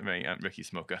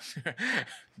Smoka.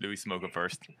 Louis Smoka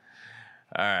first.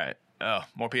 All right. Oh,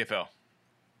 more PFL.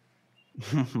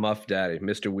 Muff Daddy,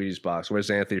 Mr. Wheaties Box. Where's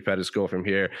Anthony Pettis go from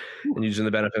here? And using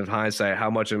the benefit of hindsight, how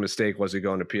much of a mistake was he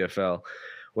going to PFL?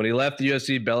 When he left the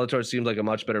UFC, Bellator seemed like a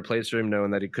much better place for him,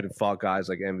 knowing that he could have fought guys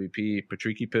like MVP,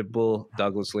 Patricky Pitbull,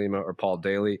 Douglas Lima, or Paul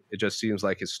Daly. It just seems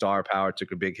like his star power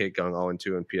took a big hit going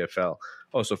 0-2 in PFL.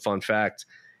 Also, fun fact,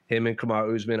 him and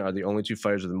Kamaru Usman are the only two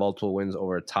fighters with multiple wins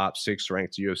over a top 6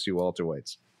 ranked UFC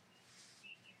welterweights.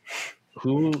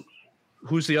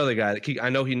 Who's the other guy? I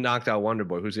know he knocked out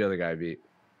Wonderboy. Who's the other guy beat?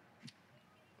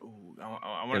 Ooh,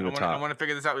 I want to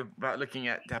figure this out without looking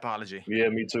at Tapology. Yeah,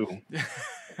 me too.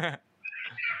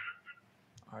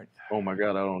 Oh my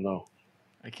God, I don't know.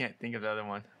 I can't think of the other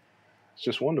one. It's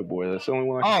just Wonder Boy. That's the only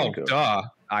one I can think of. Duh.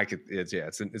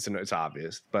 It's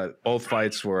obvious. But both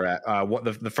fights were at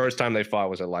the first time they fought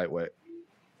was at lightweight.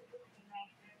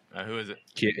 Who is it?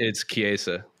 It's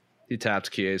Chiesa. He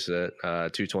tapped Chiesa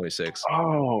at 226.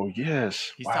 Oh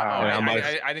yes. He's wow. top,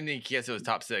 I didn't think Chiesa was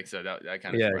top 6, so that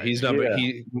kind of he's number.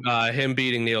 Him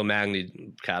beating Neil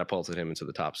Magny catapulted him into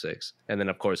the top 6, and then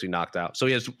of course he knocked out. So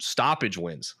he has stoppage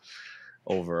wins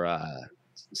over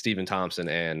Stephen Thompson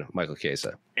and Michael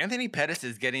Chiesa. Anthony Pettis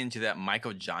is getting into that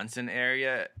Michael Johnson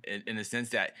area in the sense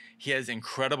that he has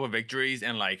incredible victories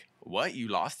and like, what, you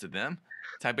lost to them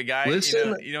type of guy.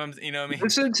 Listen, you know what I mean?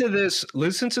 Listen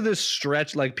to this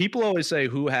stretch. Like, people always say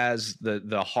who has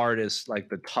the hardest, like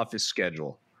the toughest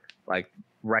schedule, like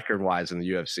record wise in the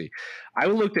UFC. I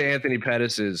would look to Anthony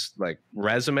Pettis's like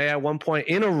resume at one point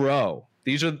in a row.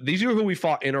 These are who we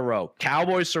fought in a row: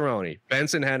 Cowboy Cerrone,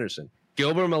 Benson Henderson,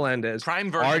 Gilbert Melendez,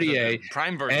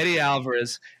 RDA, Eddie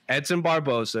Alvarez, Edson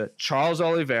Barboza, Charles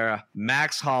Oliveira,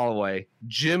 Max Holloway,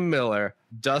 Jim Miller,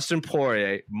 Dustin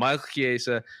Poirier, Michael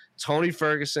Chiesa, Tony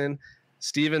Ferguson,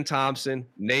 Stephen Thompson,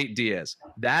 Nate Diaz.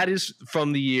 That is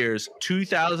from the years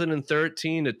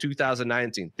 2013 to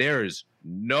 2019. There is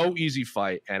no easy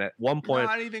fight, and at one point,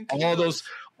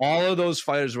 all of those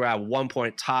fighters were at one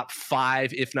point top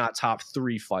 5, if not top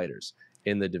 3 fighters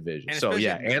in the division. And so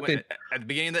yeah, Anthony at the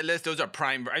beginning of that list, those are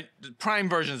prime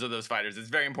versions of those fighters. It's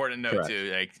very important to note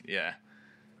too. Like, yeah,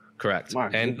 correct.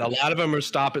 And a lot of them are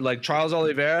stopping. Like Charles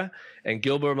Oliveira and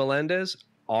Gilbert Melendez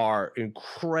are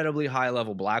incredibly high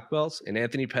level black belts, and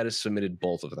Anthony Pettis submitted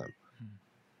both of them.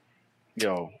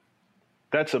 Yo,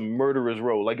 that's a murderer's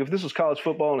row. Like, if this was college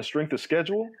football and a strength of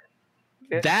schedule,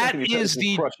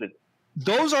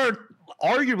 those are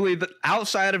arguably the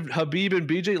outside of Habib and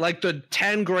BJ, like the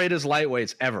 10 greatest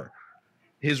lightweights ever.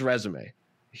 His resume.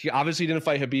 He obviously didn't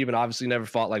fight Habib and obviously never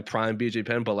fought like prime BJ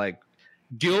Penn, but like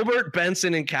Gilbert,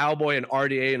 Benson, and Cowboy and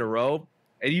RDA in a row.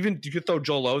 And even you could throw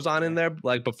Joe Lozon in there,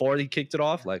 like before he kicked it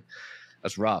off. Like,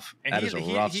 that's rough. And that is a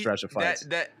rough stretch of fights.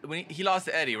 That when he lost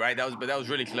to Eddie, right? That was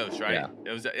really close, right? Yeah.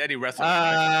 It was Eddie wrestled.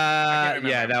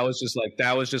 Yeah, that was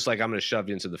just like I'm gonna shove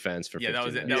you into the fence for. Yeah, that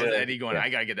was Eddie going. I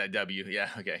gotta get that W. Yeah,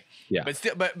 okay. Yeah, but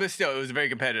still, it was a very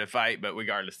competitive fight. But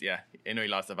regardless, yeah, I know he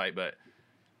lost the fight. But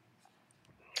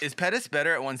is Pettis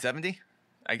better at 170?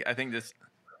 I think this.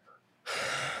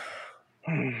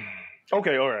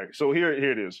 Okay, all right. So here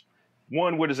it is.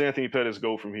 One, where does Anthony Pettis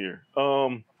go from here?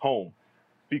 Home.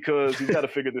 Because he's got to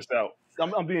figure this out.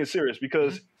 I'm being serious,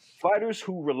 because fighters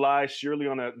who rely surely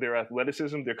on their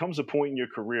athleticism, there comes a point in your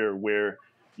career where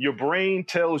your brain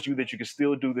tells you that you can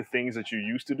still do the things that you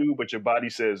used to do, but your body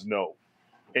says no,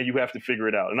 and you have to figure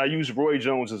it out. And I use Roy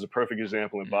Jones as a perfect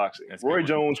example in boxing. Roy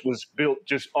Jones was built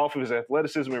just off of his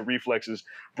athleticism and reflexes,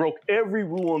 broke every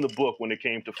rule in the book when it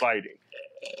came to fighting.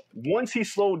 Once he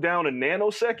slowed down a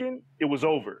nanosecond, it was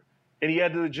over, and he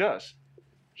had to adjust.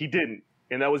 He didn't.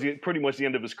 And that was pretty much the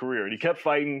end of his career. And he kept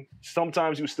fighting.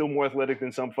 Sometimes he was still more athletic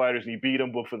than some fighters, and he beat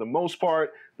them. But for the most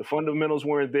part, the fundamentals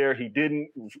weren't there. He didn't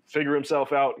figure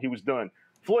himself out. He was done.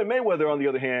 Floyd Mayweather, on the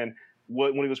other hand,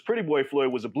 when he was Pretty Boy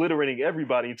Floyd, was obliterating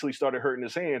everybody until he started hurting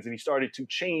his hands, and he started to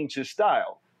change his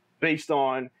style based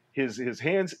on his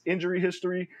hands injury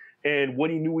history and what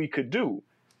he knew he could do.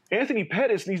 Anthony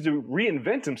Pettis needs to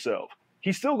reinvent himself.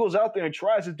 he still goes out there and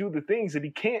tries to do the things that he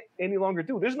can't any longer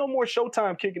do. There's no more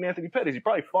Showtime kicking Anthony Pettis. He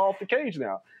probably fall off the cage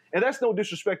now. And that's no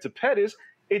disrespect to Pettis.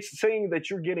 It's saying that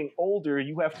you're getting older.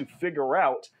 You have to figure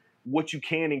out what you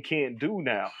can and can't do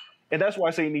now. And that's why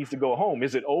I say he needs to go home.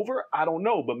 Is it over? I don't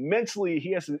know. But mentally,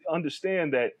 he has to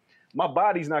understand that my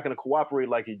body's not going to cooperate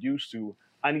like it used to.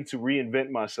 I need to reinvent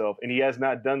myself. And he has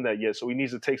not done that yet. So he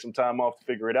needs to take some time off to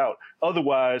figure it out.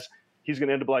 Otherwise, he's going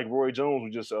to end up like Roy Jones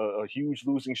with just a huge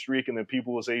losing streak, and then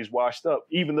people will say he's washed up,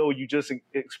 even though you just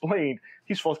explained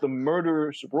he's fought the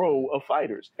murderer's row of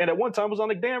fighters. And at one time was on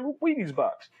the damn Wheaties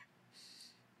box.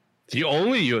 The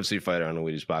only UFC fighter on the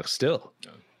Wheaties box still.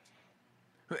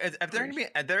 Have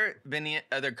there been any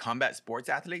other combat sports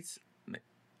athletes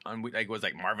on, like, was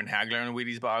like Marvin Hagler on the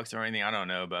Wheaties box or anything? I don't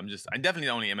know, but I'm definitely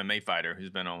the only MMA fighter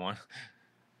who's been on one.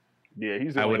 Yeah,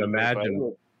 he's. I would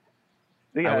imagine.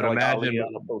 I would imagine.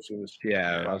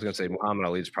 Yeah, I was going to say Muhammad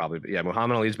Ali's probably. Yeah,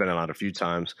 Muhammad Ali's been on a few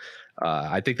times.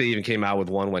 I think they even came out with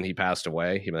one when he passed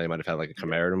away. They might have had like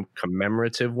a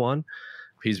commemorative one.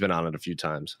 He's been on it a few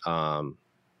times. I'm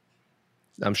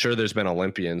sure there's been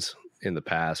Olympians in the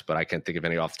past, but I can't think of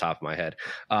any off the top of my head.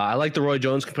 I like the Roy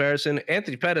Jones comparison.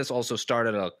 Anthony Pettis also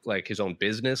started his own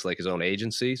business, like his own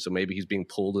agency. So maybe he's being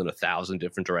pulled in 1,000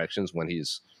 different directions when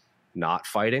he's not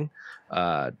fighting.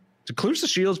 Clarissa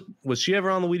Shields, was she ever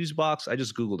on the Wheaties box? I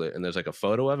just Googled it, and there's like a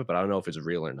photo of it, but I don't know if it's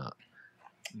real or not.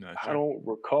 No, I don't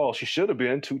recall. She should have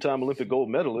been 2-time Olympic gold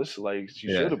medalist. Like she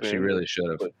should have been. She really should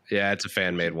have. Yeah, it's a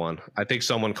fan-made one. I think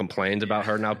someone complained about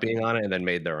her not being on it and then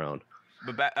made their own.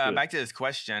 But back to this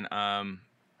question,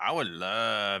 I would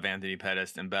love Anthony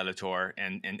Pettis and Bellator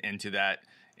and into that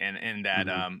and in that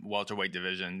welterweight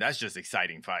division. That's just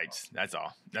exciting fights. That's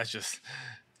all. That's just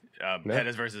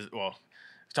Pettis versus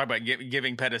talk about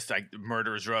giving Pettis like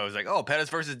murderer's row. It's like, oh, Pettis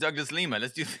versus Douglas Lima.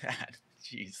 Let's do that.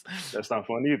 Jeez, that's not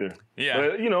fun either.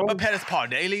 Yeah, but Pettis Paul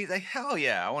Daly, like, hell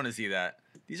yeah, I want to see that.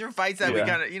 These are fights that we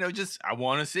kind of, just I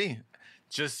want to see.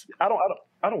 Just I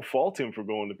don't fault him for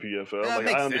going to PFL.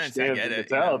 Like, I understand the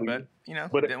mentality,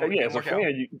 but as a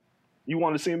fan, you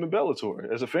want to see him in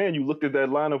Bellator. As a fan, you looked at that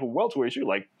lineup of welterweights. You're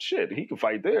like, shit, he could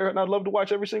fight there, and I'd love to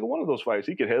watch every single one of those fights.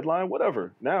 He could headline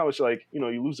whatever. Now it's like,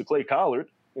 you lose to Clay Collard.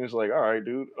 And it's like, all right,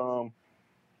 dude,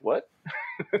 what?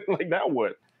 Like, now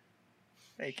what?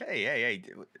 Hey,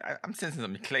 I'm sensing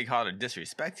some Clay Collard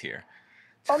disrespect here.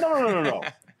 Oh, no.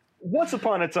 Once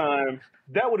upon a time,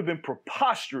 that would have been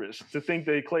preposterous to think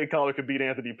that Clay Collard could beat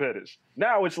Anthony Pettis.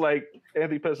 Now it's like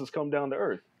Anthony Pettis has come down to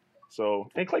earth. So,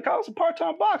 and Clay Collard's a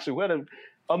part-time boxer who had an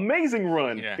amazing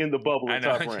run in the bubble at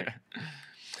Top Rank.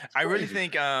 I really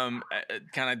think kind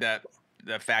of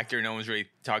that factor no one's really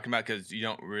talking about, because you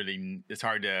don't really. It's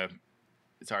hard to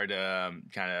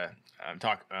kind of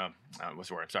talk. What's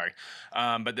the word? I'm sorry.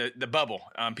 But the bubble.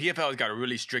 PFL has got a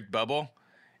really strict bubble,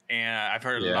 and I've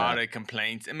heard a lot of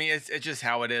complaints. I mean, it's just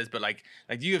how it is. But like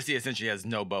UFC essentially has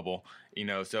no bubble.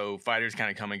 So fighters kind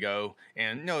of come and go,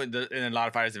 and and a lot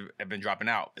of fighters have been dropping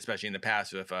out, especially in the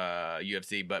past with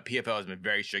UFC. But PFL has been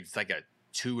very strict. It's like a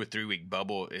 2 or 3 week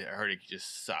bubble. I heard it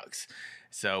just sucks.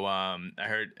 So I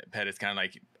heard Pettis kind of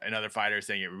like another fighter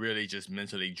saying it really just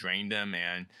mentally drained them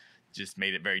and just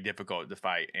made it very difficult to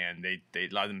fight. And they a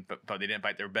lot of them thought they didn't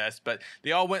fight their best, but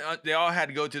they all had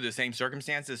to go through the same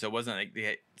circumstances. So it wasn't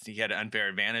like he had an unfair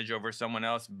advantage over someone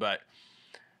else. But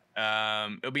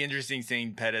it'll be interesting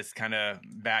seeing Pettis kind of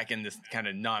back in this kind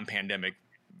of non-pandemic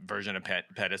version of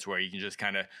Pettis, where he can just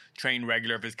kind of train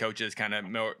regular if his coaches kind of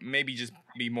maybe just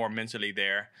be more mentally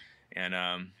there. And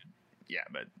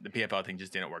but the PFL thing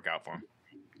just didn't work out for him.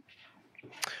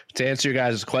 To answer your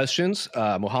guys' questions,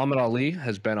 Muhammad Ali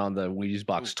has been on the Wheaties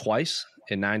box twice,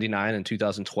 in 99 and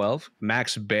 2012.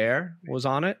 Max Baer was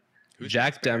on it. Who's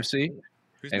Jack Dempsey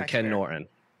and Ken Baer? Norton.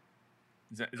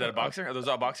 Is that a boxer? Are those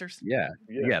all boxers? Yeah,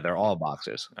 they're all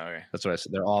boxers. Okay, that's what I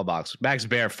said. They're all boxers. Max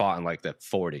Baer fought in like the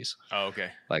 40s. Oh,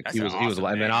 okay. Like he was,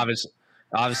 and then obviously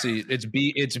it's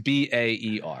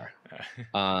Baer.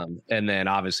 And then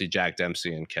obviously Jack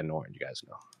Dempsey and Ken Norton, you guys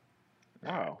know.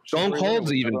 Wow. Stone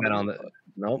Cold's even been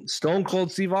on Stone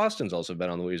Cold Steve Austin's also been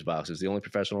on the Wheaties box. He's the only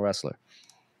professional wrestler.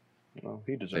 Well,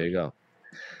 he deserves There you go.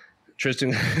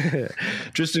 Tristan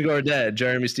Gordet,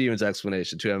 Jeremy Stevens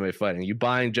explanation to MMA fighting. You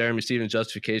buying Jeremy Stevens'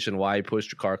 justification why he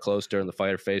pushed Jakar close during the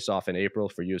fighter face-off in April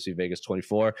for UFC Vegas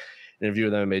 24. In an interview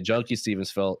with MMA Junkie, Stevens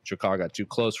felt Jakar got too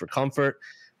close for comfort,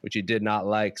 which he did not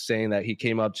like, saying that he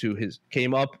came up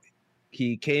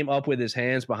with his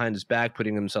hands behind his back,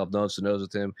 putting himself nose to nose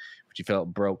with him, which he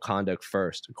felt broke conduct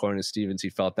first. According to Stevens, he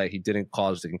felt that he didn't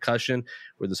cause the concussion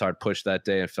with his hard push that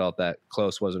day and felt that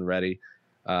Close wasn't ready.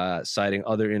 Citing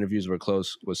other interviews where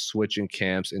Close was switching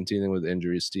camps and dealing with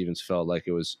injuries, Stevens felt like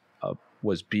it was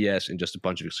was BS and just a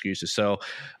bunch of excuses. So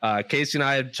Casey and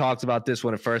I had talked about this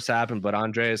when it first happened, but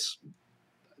Andres,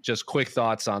 just quick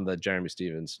thoughts on the Jeremy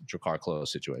Stephens, Drakkar Klose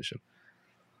situation.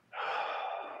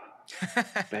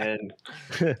 Man,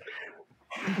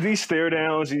 these stare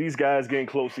downs, these guys getting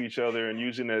close to each other and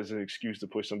using it as an excuse to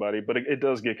push somebody, but it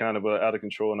does get kind of out of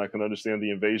control, and I can understand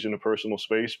the invasion of personal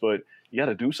space, but you got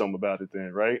to do something about it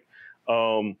then, right?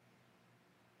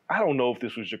 I don't know if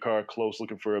this was Drakkar Klose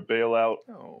looking for a bailout.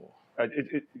 Oh.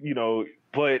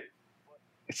 But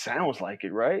it sounds like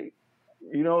it, right?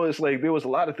 It's like there was a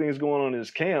lot of things going on in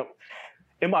his camp.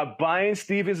 Am I buying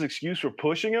Stephens' excuse for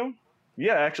pushing him?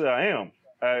 Yeah, actually I am.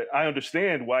 I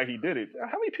understand why he did it.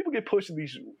 How many people get pushed in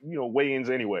these,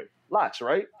 weigh-ins anyway? Lots,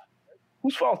 right?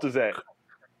 Whose fault is that?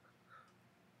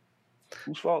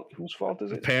 Whose fault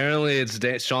is it? Apparently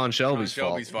it's Sean Shelby's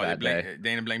fault.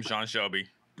 Dana blames Sean Shelby.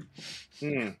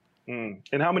 And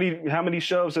how many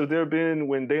shoves have there been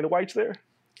when Dana White's there?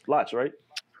 Lots, right?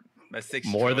 That's 6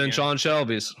 more than Sean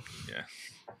Shelby's. Yeah.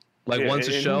 Once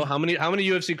a show. How many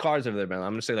UFC cards have there been?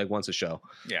 I'm gonna say once a show.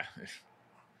 Yeah.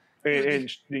 And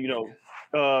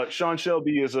Sean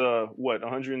Shelby is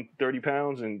 130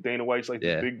 pounds, and Dana White's like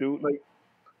this big dude. Like,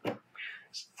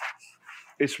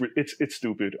 it's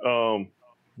stupid.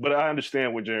 But I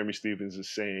understand what Jeremy Stephens is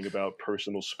saying about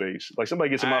personal space. Like, somebody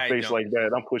gets in my face like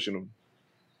that, I'm pushing them.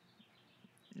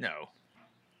 No.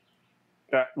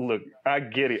 Look, I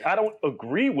get it. I don't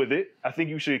agree with it. I think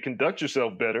you should conduct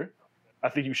yourself better. I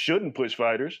think you shouldn't push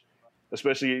fighters,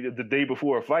 especially the day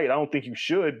before a fight. I don't think you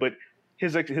should. But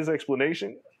his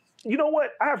explanation. You know what?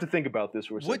 I have to think about this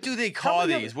for a second. What do they call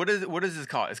these? What is this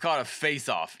called? It's called a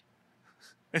face-off.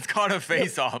 It's called a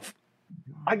face-off.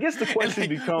 I guess the question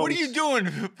becomes, what are you doing?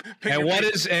 And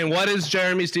what is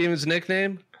Jeremy Stephens'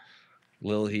 nickname?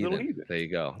 Lil Heathen. There you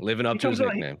go. Living up to his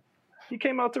nickname. He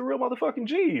came out to real motherfucking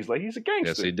G's. Like, he's a gangster.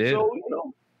 Yes, he did.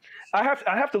 So, I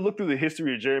have to look through the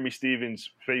history of Jeremy Stephens'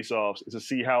 face-offs to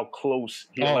see how close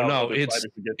he allowed other fighters to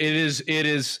get to. It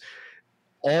is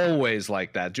always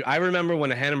like that. I remember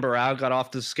when Renan Barão got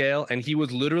off the scale and he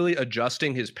was literally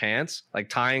adjusting his pants, like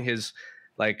tying his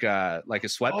his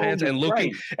sweatpants and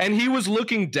looking, and he was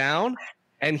looking down,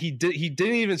 and he didn't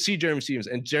even see Jeremy Stephens,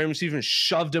 and Jeremy Stephens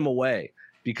shoved him away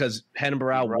because Renan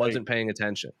Barão wasn't paying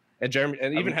attention. And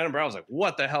Renan Barão was like,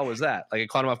 "What the hell was that?" Like, it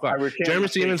caught him off guard. Jeremy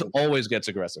Stephens always gets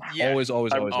aggressive. Yeah. Always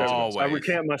gets aggressive. I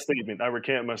recant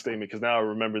my statement because now I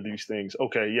remember these things.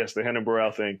 Okay, yes, the Renan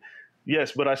Barão thing.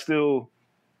 Yes, but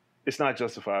it's not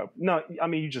justifiable. No, I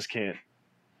mean, you just can't.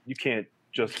 You can't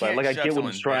justify. Like, I get what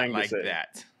he's trying to say.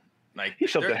 That. Like, he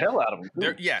shoved the hell out of him.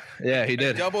 Yeah, he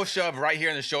did. Double shove right here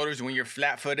in the shoulders when you're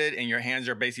flat-footed and your hands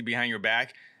are basically behind your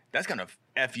back. That's gonna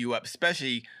F you up,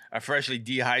 especially a freshly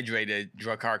dehydrated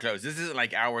Drakkar Klose. This isn't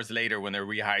like hours later when they're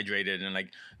rehydrated and like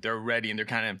they're ready and they're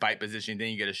kind of in fight position. Then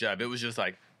you get a shove. It was just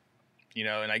like,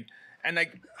 and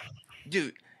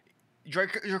dude,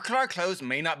 Drakkar Klose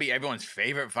may not be everyone's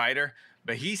favorite fighter,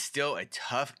 but he's still a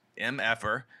tough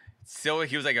MFer. Still,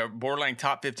 he was like a borderline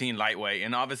top 15 lightweight,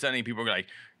 and all of a sudden people are like,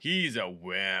 he's a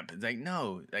wimp. It's like,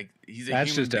 no, like he's a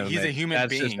human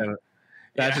being.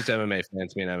 That's just MMA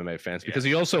fans being MMA fans, because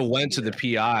he also went to the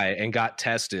PI and got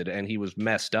tested and he was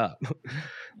messed up.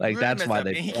 Like, that's why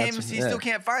they. And he still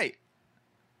can't fight.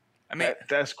 I mean,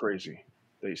 that's crazy.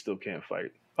 They still can't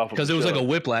fight because it was like a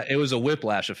whiplash. It was a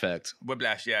whiplash effect.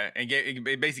 Whiplash, yeah, and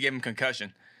it basically gave him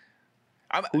concussion.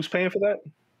 Who's paying for that?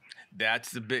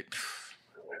 That's the big.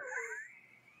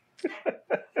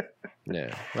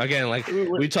 Yeah. Again, like,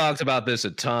 we talked about this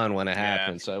a ton when it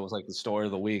happened, so it was like the story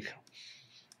of the week.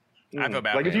 I feel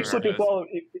bad. Like, if you slip and fall,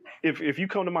 if you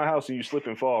come to my house and you slip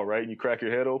and fall, right, and you crack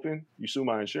your head open, you sue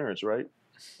my insurance, right?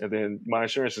 And then my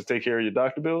insurance will take care of your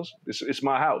doctor bills. It's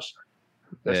my house.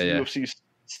 That's the UFC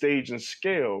stage and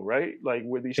scale, right? Like,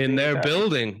 where these in their happen.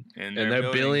 Building, in their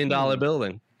 $1 billion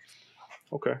building.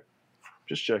 Okay,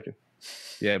 just checking.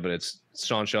 Yeah, but it's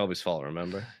Sean Shelby's fault.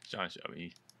 Remember, Sean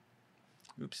Shelby.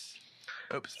 Oops.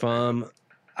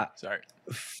 Sorry.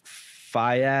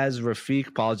 Fayaz Rafiq,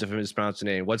 apologize if I mispronounced the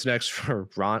name. Who's next for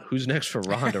Ronda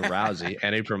Rousey?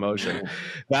 Any promotion?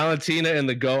 Valentina and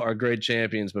the GOAT are great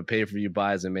champions, but pay-per-view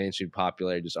buys and mainstream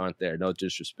popularity just aren't there. No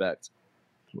disrespect.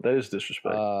 That is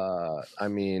disrespect. I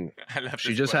mean,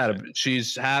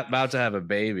 she's about to have a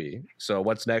baby. So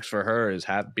what's next for her is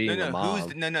being a mom. Who's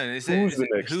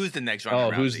the next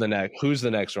Ronda Rousey? Who's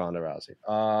the next Ronda Rousey?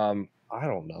 I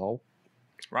don't know.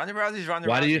 Ronda Rousey's Ronda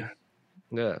Rousey. Why do you?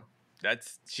 Yeah.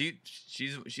 That's she's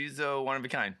one of a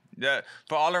kind.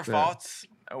 For all her faults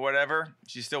or whatever,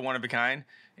 she's still one of a kind.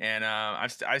 And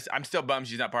I'm still bummed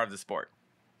she's not part of the sport.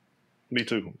 Me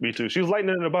too. She was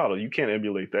lightning in a bottle. You can't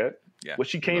emulate that. what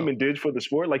she came and did for the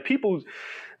sport. Like, people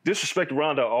disrespect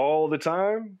Ronda all the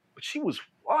time, but she was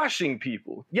washing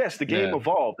people. Yes, the game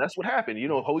evolved. That's what happened. You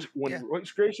know, when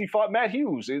Royce Gracie fought Matt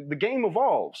Hughes, the game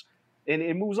evolves and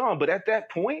it moves on. But at that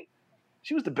point,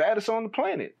 she was the baddest on the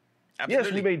planet. Absolutely.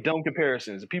 Yes, we made dumb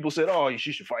comparisons. People said, "Oh,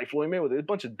 she should fight Floyd Mayweather." A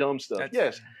bunch of dumb stuff.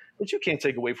 Yes, but you can't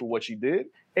take away from what she did,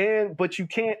 but you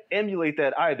can't emulate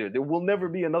that either. There will never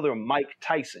be another Mike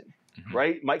Tyson,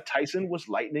 right? Mike Tyson was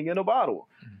lightning in a bottle.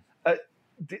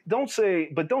 Don't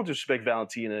disrespect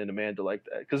Valentina and Amanda like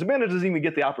that, because Amanda doesn't even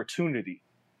get the opportunity,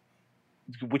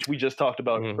 which we just talked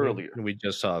about earlier. We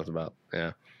just talked about,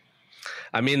 yeah.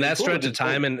 I mean, that stretch of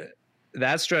time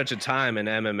in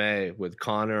MMA with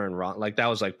Conor and Ron, like that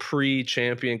was like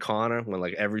pre-champion Conor, when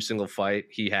like every single fight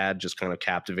he had just kind of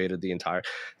captivated the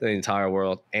entire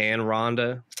world. And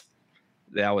Ronda,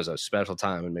 that was a special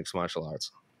time in mixed martial arts.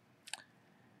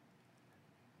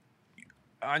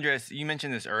 Andres, you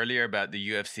mentioned this earlier about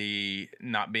the UFC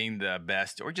not being the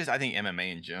best, or just I think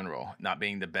MMA in general, not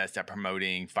being the best at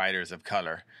promoting fighters of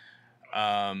color.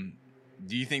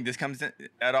 Do you think this comes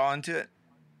at all into it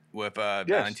with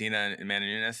Valentina and Amanda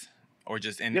Nunes, or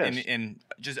just in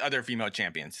just other female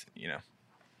champions? You know.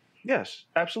 Yes,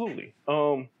 absolutely.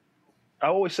 I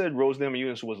always said Rose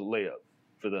Namajunas was a layup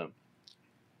for them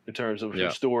in terms of her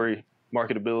story,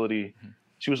 marketability.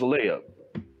 She was a layup.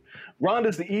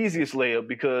 Ronda's the easiest layup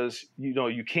because, you know,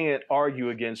 you can't argue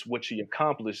against what she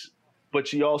accomplished, but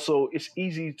it's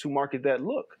easy to market that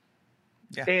look.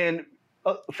 Yeah. And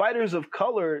fighters of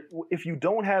color, if you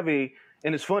don't have and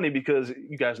it's funny because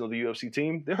you guys know the UFC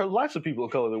team, there are lots of people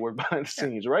of color that work behind the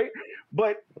scenes, right?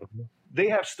 But they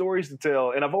have stories to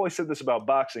tell. And I've always said this about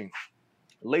boxing.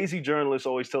 Lazy journalists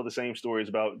always tell the same stories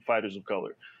about fighters of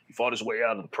color. He fought his way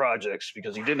out of the projects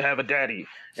because he didn't have a daddy,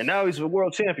 and now he's a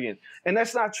world champion. And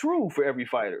that's not true for every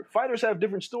fighter. Fighters have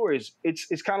different stories.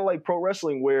 It's kind of like pro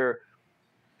wrestling, where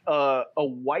a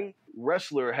white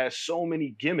wrestler has so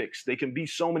many gimmicks. They can be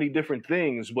so many different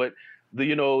things, but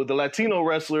the Latino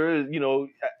wrestler,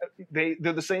 they're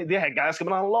the same. They had guys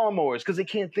coming on lawnmowers because they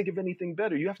can't think of anything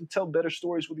better. You have to tell better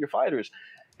stories with your fighters.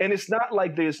 And it's not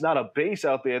like there's not a base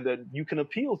out there that you can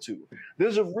appeal to.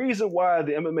 There's a reason why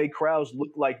the MMA crowds look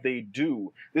like they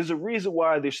do. There's a reason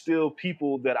why there's still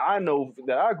people that I know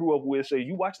that I grew up with say,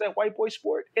 "You watch that white boy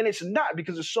sport?" And it's not,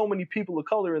 because there's so many people of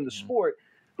color in the sport.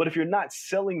 But if you're not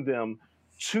selling them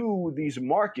to these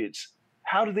markets,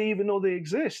 how do they even know they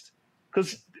exist?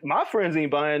 Because my friends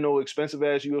ain't buying no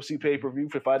expensive-ass UFC pay-per-view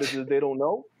for fighters that they don't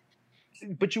know.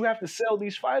 But you have to sell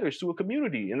these fighters to a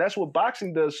community, and that's what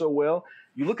boxing does so well.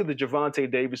 You look at the Gervonta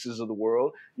Davises of the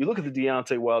world. You look at the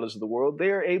Deontay Wilders of the world. They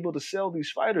are able to sell these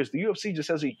fighters. The UFC just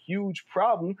has a huge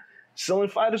problem selling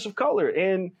fighters of color,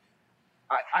 and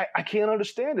I can't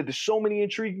understand it. There's so many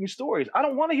intriguing stories. I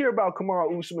don't want to hear about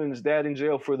Kamaru Usman's dad in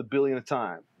jail for the billionth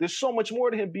time. There's so much more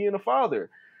to him being a father.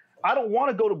 I don't want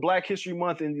to go to Black History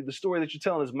Month and the story that you're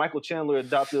telling is Michael Chandler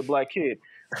adopted a black kid.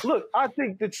 Look, I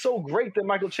think it's so great that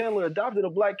Michael Chandler adopted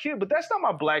a black kid, but that's not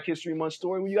my Black History Month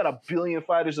story when you got a billion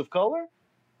fighters of color.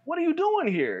 What are you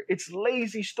doing here? It's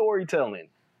lazy storytelling.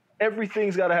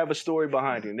 Everything's got to have a story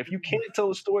behind it. And if you can't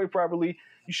tell a story properly,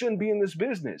 you shouldn't be in this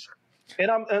business. And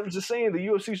I'm just saying the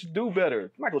UFC should do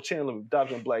better. Michael Chandler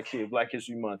adopted a black kid, Black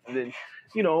History Month. And then,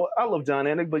 I love John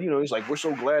Anik, but, he's like, we're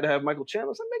so glad to have Michael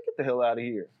Chandler. So, man, get the hell out of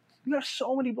here. You have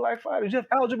so many black fighters. You have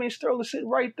Aljamain Sterling sitting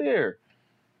right there.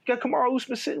 You got Kamaru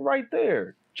Usman sitting right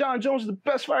there. John Jones is the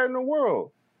best fighter in the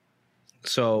world.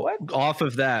 So off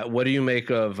of that, what do you make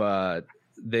of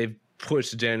they've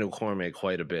pushed Daniel Cormier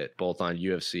quite a bit, both on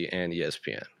UFC and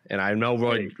ESPN? And I know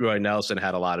Roy Nelson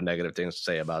had a lot of negative things to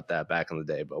say about that back in the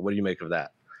day, but what do you make of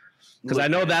that? Because I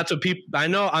know that's what people – I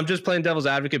know I'm just playing devil's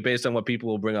advocate based on what people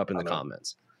will bring up in the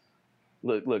comments.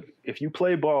 Look, if you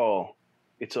play ball,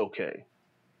 it's okay.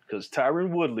 Because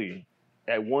Tyron Woodley,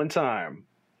 at one time,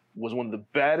 was one of the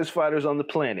baddest fighters on the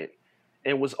planet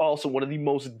and was also one of the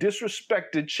most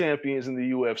disrespected champions in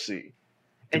the UFC.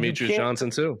 And Demetrius Johnson,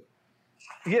 too.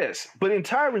 Yes, but in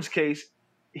Tyron's case,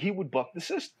 he would buck the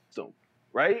system,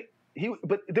 right?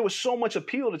 But there was so much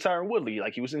appeal to Tyron Woodley.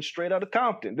 Like, he was in Straight Outta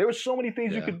Compton. There were so many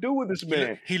things you could do with this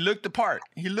man. He looked the part.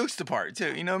 He looks the part,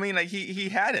 too. You know what I mean? Like, he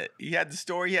had it. He had the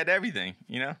story. He had everything,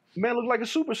 Man looked like a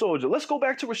super soldier. Let's go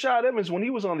back to Rashad Evans when he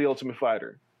was on The Ultimate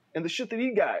Fighter and the shit that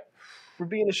he got for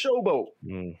being a showboat.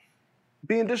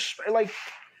 Being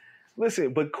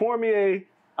listen, but Cormier,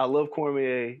 I love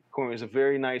Cormier. Cormier's a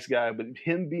very nice guy, but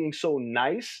him being so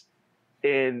nice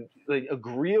and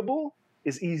agreeable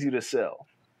is easy to sell.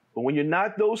 But when you're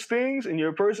not those things and you're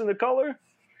a person of color,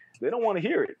 they don't want to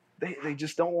hear it. they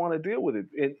just don't want to deal with it.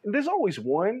 And there's always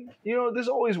one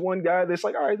guy that's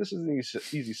like, all right, this is an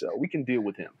easy sell. We can deal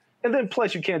with him. And then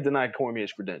plus you can't deny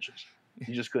Cormier's credentials.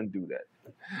 You just couldn't do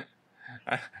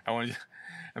that.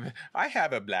 I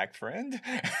have a black friend.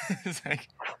 It's like,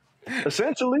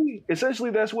 Essentially,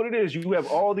 that's what it is. You have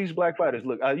all these black fighters.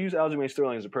 Look, I use Aljamain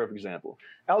Sterling as a perfect example.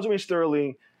 Aljamain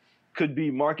Sterling could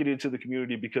be marketed to the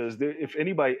community because if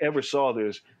anybody ever saw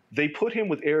this, they put him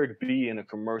with Eric B in a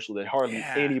commercial that hardly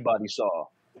anybody saw.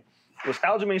 It was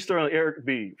Aljamain Sterling, Eric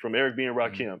B from Eric B and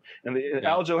Rakim. And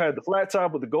Aljo had the flat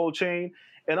top with the gold chain.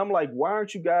 And I'm like, why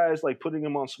aren't you guys like putting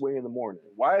him on Sway in the morning?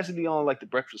 Why isn't he on like the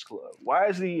Breakfast Club? Why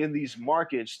isn't he in these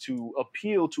markets to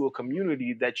appeal to a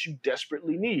community that you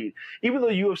desperately need? Even though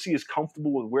UFC is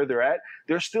comfortable with where they're at,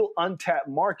 there's still untapped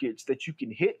markets that you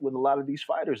can hit with a lot of these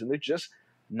fighters, and they're just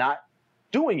not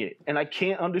doing it. And I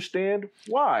can't understand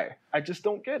why. I just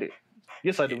don't get it.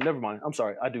 Yes, I do. Never mind. I'm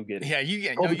sorry. I do get it. Yeah, you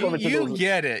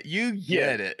get it. You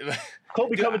get it.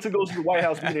 Colby Covington goes to the White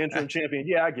House, be the interim champion.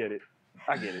 Yeah, I get it.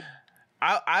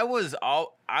 I was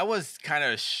kind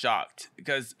of shocked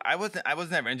because I wasn't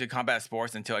ever into combat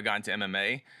sports until I got into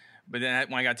MMA. But then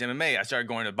when I got to MMA, I started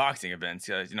going to boxing events.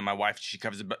 My wife, she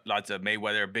covers lots of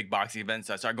Mayweather big boxing events.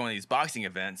 So I started going to these boxing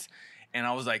events, and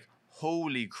I was like,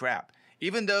 holy crap.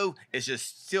 Even though it's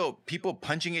just still people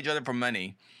punching each other for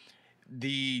money,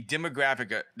 the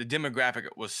demographic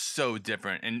was so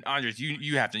different. And Andres,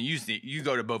 you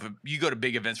go to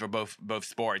big events for both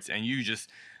sports, and you just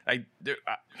like the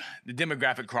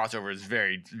demographic crossover is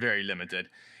very, very limited.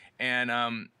 And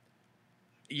I've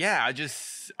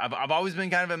always been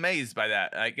kind of amazed by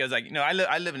that. Because I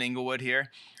live in Inglewood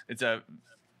here. It's a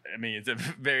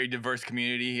very diverse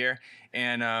community here.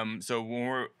 And so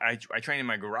when I train in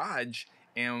my garage,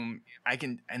 and I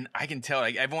can tell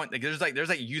like everyone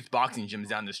there's youth boxing gyms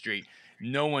down the street.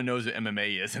 No one knows what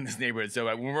MMA is in this neighborhood. So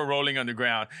when we're rolling on the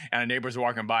ground and our neighbors are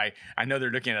walking by, I know they're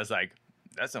looking at us like,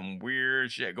 that's some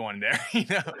weird shit going there,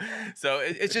 So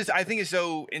it's just, I think it's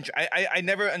so interesting. I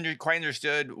never quite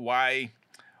understood why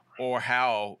or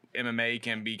how MMA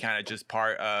can be kind of just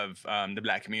part of the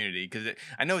black community, because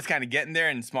I know it's kind of getting there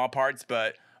in small parts,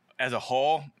 but as a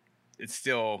whole, it's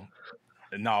still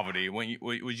a novelty.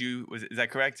 Is that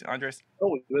correct, Andres?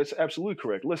 Oh, that's absolutely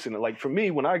correct. Listen, like for me,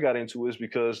 when I got into it, is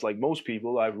because like most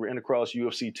people, I ran across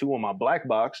UFC 2 on my black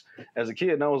box as a kid,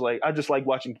 and I was like, I just like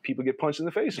watching people get punched in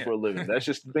the face for a living. That's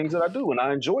just the things that I do, and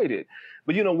I enjoyed it.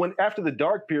 But when after the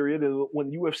dark period, when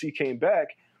UFC came back,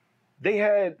 they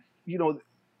had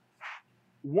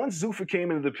once Zuffa came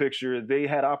into the picture, they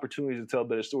had opportunities to tell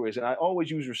better stories. And I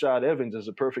always use Rashad Evans as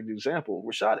a perfect example.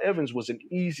 Rashad Evans was an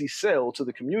easy sell to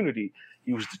the community.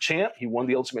 He was the champ. He won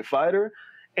the Ultimate Fighter.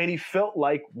 And he felt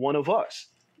like one of us.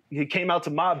 He came out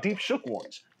to Mobb Deep shook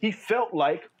once. He felt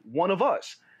like one of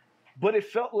us. But it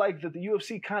felt like that the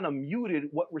UFC kind of muted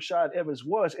what Rashad Evans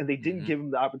was, and they didn't give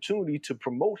him the opportunity to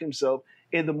promote himself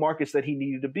in the markets that he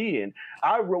needed to be in.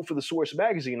 I wrote for The Source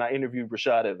magazine. I interviewed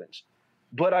Rashad Evans.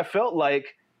 But I felt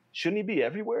like, shouldn't he be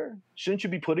everywhere? Shouldn't you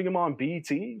be putting him on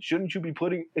BET? Shouldn't you be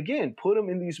put him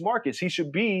in these markets? He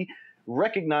should be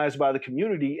recognized by the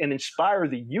community and inspire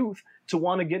the youth to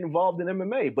want to get involved in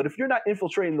MMA. But if you're not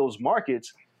infiltrating those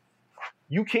markets,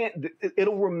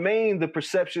 it'll remain the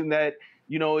perception that,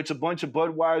 it's a bunch of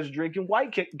Budweiser drinking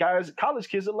white guys, college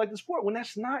kids that like the sport, when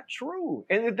that's not true.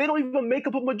 And they don't even make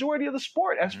up a majority of the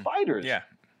sport as fighters. Yeah.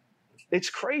 It's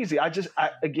crazy. I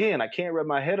can't wrap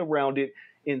my head around it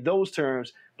in those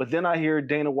terms. But then I hear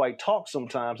Dana White talk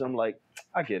sometimes, and I'm like,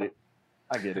 I get it.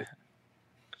 All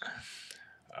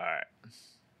right.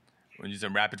 Want to do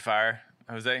some rapid fire,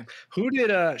 Jose? Who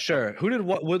did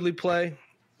what Woodley play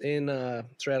in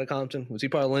Strata Compton? Was he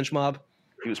part of the lynch mob?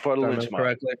 He was part of the lynch mob.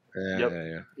 Correctly?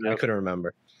 Yeah. I couldn't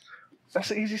remember. That's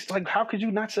the easiest. Like, how could you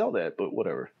not sell that? But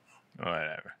whatever.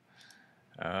 Whatever.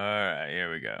 All right,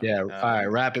 here we go. Yeah, all right,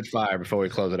 rapid fire before we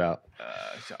close it out.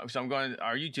 So I'm going to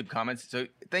our YouTube comments. So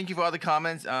thank you for all the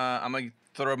comments. I'm going to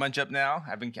throw a bunch up now.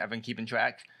 I've been keeping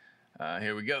track.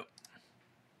 Here we go.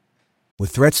 With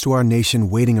threats to our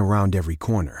nation waiting around every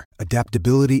corner,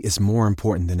 adaptability is more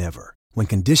important than ever. When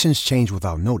conditions change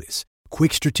without notice,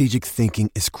 quick strategic thinking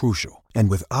is crucial.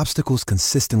 And with obstacles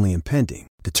consistently impending,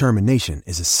 determination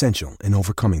is essential in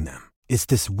overcoming them. It's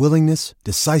this willingness,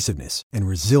 decisiveness, and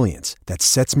resilience that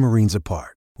sets Marines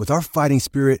apart. With our fighting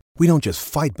spirit, we don't just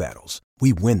fight battles,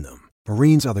 we win them.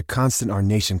 Marines are the constant our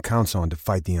nation counts on to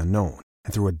fight the unknown.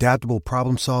 And through adaptable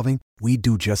problem solving, we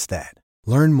do just that.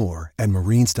 Learn more at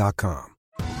marines.com.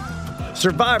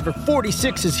 Survivor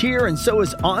 46 is here, and so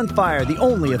is On Fire, the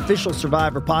only official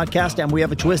Survivor podcast, and we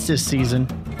have a twist this season.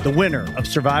 The winner of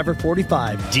Survivor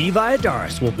 45, Dee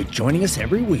Valladares, will be joining us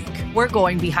every week. We're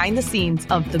going behind the scenes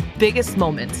of the biggest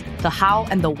moments, the how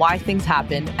and the why things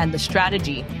happen, and the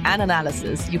strategy and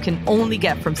analysis you can only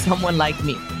get from someone like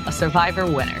me, a Survivor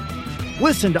winner.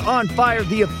 Listen to On Fire,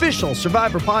 the official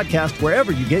Survivor podcast,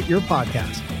 wherever you get your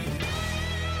podcast.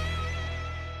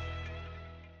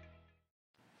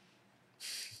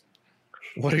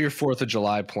 What are your 4th of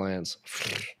July plans?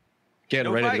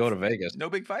 Getting ready to go to Vegas. No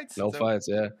big fights? No fights,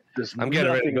 yeah. I'm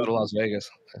getting ready to go to Las Vegas.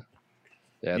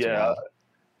 Yeah.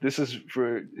 This is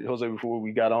for Jose. Before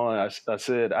we got on, I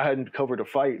said I hadn't covered a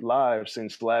fight live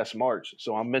since last March,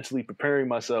 so I'm mentally preparing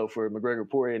myself for McGregor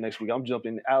Poirier next week. I'm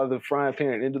jumping out of the frying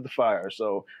pan and into the fire,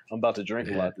 so I'm about to drink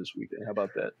a lot this weekend. How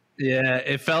about that? Yeah,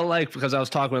 it felt like, because I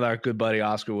was talking with our good buddy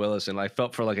Oscar Willis, and I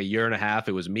felt for like a year and a half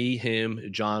it was me, him,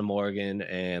 John Morgan,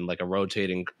 and like a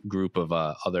rotating group of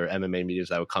other MMA medias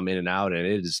that would come in and out. And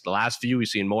it is the last few we've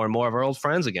seen more and more of our old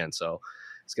friends again. So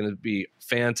it's going to be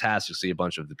fantastic to see a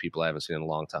bunch of the people I haven't seen in a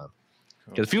long time.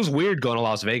 Because it feels weird going to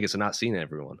Las Vegas and not seeing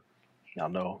everyone. I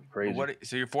know, crazy.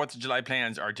 So your 4th of July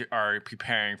plans are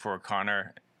preparing for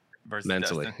Conor versus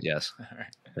mentally, Dustin? Yes.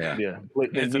 Yeah.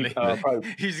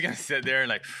 He's going to sit there and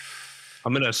like,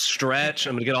 I'm going to stretch.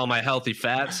 I'm going to get all my healthy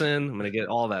fats in. I'm going to get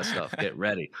all that stuff. Get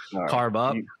ready. Right. Carb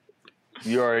up.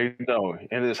 You already know.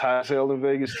 And it's high sale in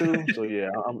Vegas too. So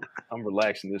yeah, I'm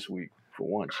relaxing this week for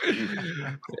once.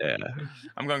 Yeah.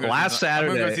 I'm going to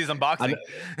go see some boxing.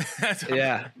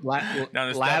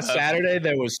 Last Saturday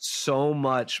there was so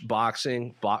much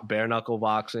boxing, bare knuckle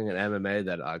boxing and MMA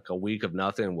that like a week of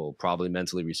nothing will probably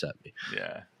mentally reset me.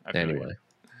 Yeah. Anyway.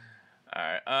 All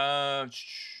right.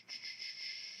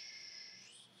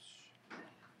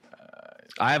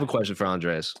 I have a question for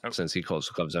Andres since he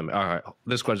covers MMA. All right,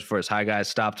 this question first. Hi guys,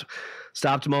 stopped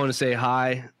a moment to say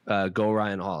hi. Go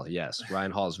Ryan Hall. Yes,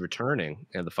 Ryan Hall is returning,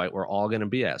 and the fight we're all going to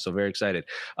be at. So very excited.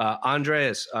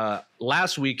 Andreas,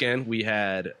 last weekend we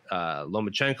had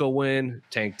Lomachenko win,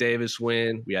 Tank Davis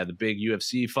win. We had the big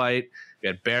UFC fight. We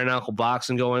had bare knuckle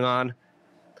boxing going on.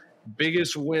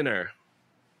 Biggest winner,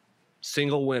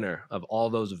 single winner of all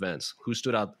those events. Who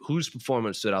stood out? Whose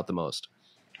performance stood out the most?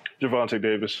 Gervonta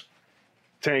Davis.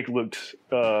 Tank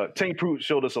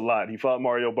showed us a lot. He fought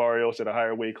Mario Barrios at a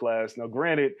higher weight class. Now,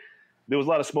 granted, there was a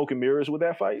lot of smoke and mirrors with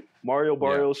that fight. Mario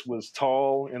Barrios was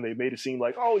tall, and they made it seem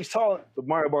like, oh, he's tall. But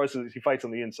Mario Barrios, he fights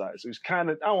on the inside. So he's kind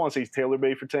of, I don't want to say he's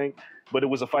tailor-made for Tank, but it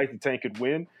was a fight that Tank could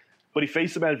win. But he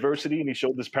faced some adversity, and he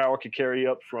showed this power could carry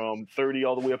up from 30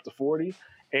 all the way up to 40.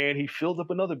 And he filled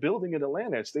up another building in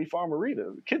Atlanta at State Farm Arena.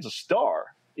 The kid's a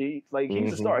star. He's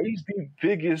a star. He's the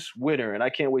biggest winner, and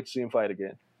I can't wait to see him fight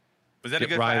again. Was that a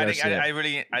good fight? I didn't get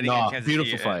a chance to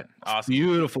beautiful see fight. Awesome.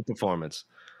 Beautiful performance.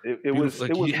 It was.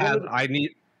 Go ahead.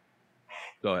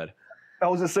 I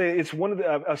was gonna say it's one of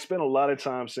the. I've spent a lot of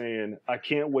time saying I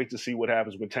can't wait to see what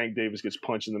happens when Tank Davis gets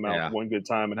punched in the mouth one good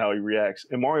time and how he reacts.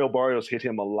 And Mario Barrios hit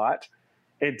him a lot,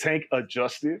 and Tank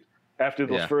adjusted after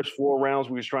those first 4 rounds.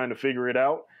 We was trying to figure it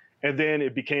out, and then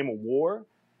it became a war.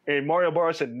 And Mario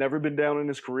Barrios had never been down in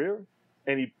his career,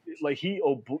 and he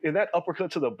in that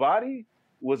uppercut to the body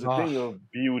was a thing of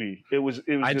beauty. It was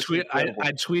I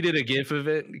tweeted a gif of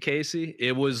it, Casey.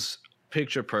 It was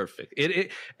picture perfect.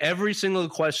 Every single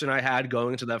question I had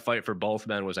going into that fight for both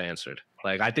men was answered.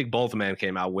 Like, I think both men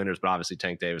came out winners, but obviously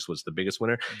Tank Davis was the biggest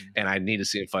winner. And I need to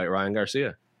see him fight Ryan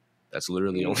Garcia. That's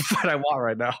literally the only fight I want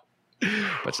right now.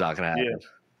 But it's not going to happen. Yeah.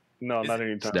 No, not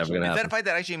anytime. It's never going to happen. Is that a fight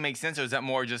that actually makes sense, or is that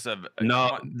more just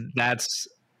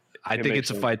I think it's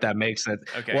a fight that makes sense.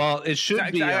 Okay. Well, it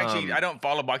should be. I don't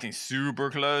follow boxing super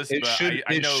close. It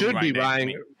should be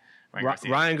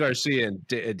Ryan Garcia and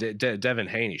Devin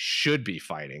Haney should be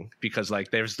fighting, because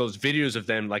like there's those videos of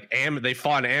them like they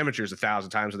fought amateurs 1,000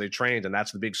 times and they trained, and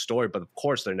that's the big story. But of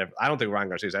course they're never. I don't think Ryan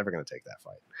Garcia is ever going to take that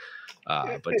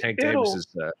fight. But Tank Davis is.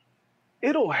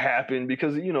 It'll happen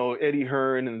because Eddie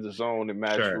Hearn in the zone and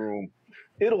Matchroom.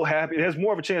 It'll happen. It has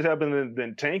more of a chance of happening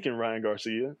than Tank and Ryan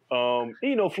Garcia. Floyd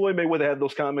Mayweather had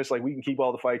those comments like, we can keep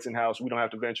all the fights in-house. We don't have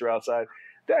to venture outside.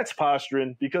 That's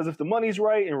posturing, because if the money's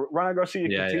right and Ryan Garcia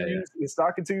continues, his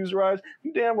stock continues to rise,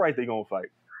 you damn right they're going to fight.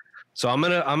 So I'm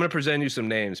gonna present you some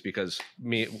names, because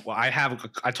I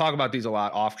talk about these a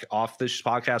lot off this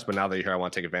podcast, but now that you're here, I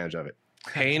want to take advantage of it.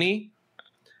 Haney,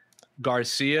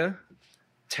 Garcia,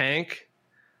 Tank,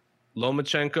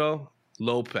 Lomachenko,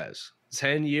 Lopez.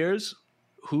 10 years.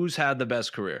 Who's had the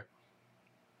best career?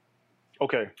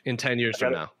 Okay. In 10 years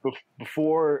from now.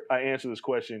 Before I answer this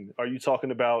question, are you talking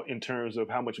about in terms of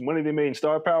how much money they made in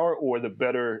star power, or the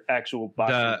better actual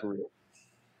boxing career?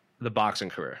 The boxing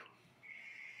career.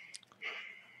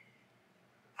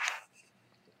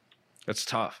 It's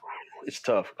tough. It's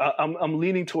tough. I'm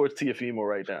leaning towards Teofimo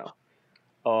right now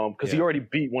because he already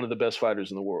beat one of the best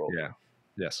fighters in the world. Yeah.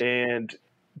 Yes. And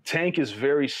Tank is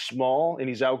very small and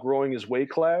he's outgrowing his weight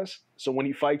class. So when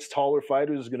he fights taller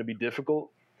fighters, it's going to be difficult.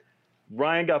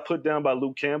 Ryan got put down by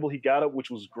Luke Campbell. He got up, which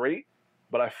was great.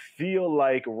 But I feel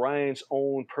like Ryan's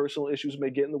own personal issues may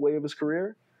get in the way of his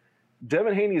career.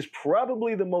 Devin Haney is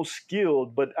probably the most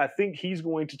skilled, but I think he's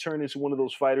going to turn into one of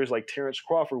those fighters like Terrence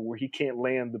Crawford where he can't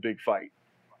land the big fight.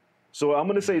 So I'm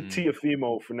going to say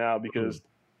Teofimo for now because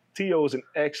Teo is an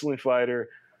excellent fighter.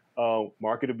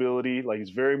 Marketability, like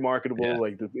he's very marketable. Yeah.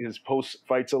 Like his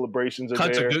post-fight celebrations are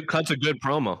Cuts there. a good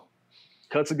promo.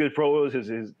 Cuts a good promos.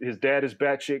 His dad is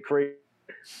batshit crazy.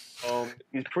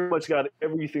 He's pretty much got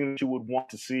everything that you would want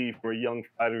to see for a young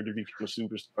fighter to become a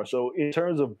superstar. So in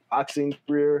terms of boxing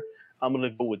career, I'm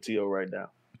gonna go with Teo right now.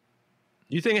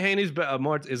 You think Haney's is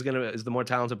the more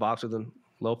talented boxer than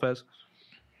Lopez?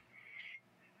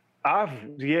 I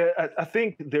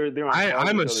think they're.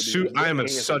 I'm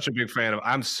such a big fan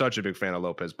of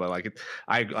Lopez, but so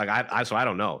I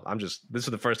don't know. This is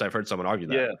the first I've heard someone argue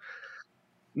that. Yeah.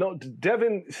 No,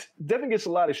 Devin gets a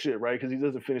lot of shit, right? Because he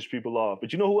doesn't finish people off.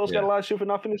 But you know who else got a lot of shit for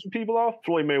not finishing people off?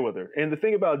 Floyd Mayweather. And the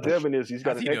thing about Devin is he's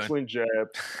got an excellent jab.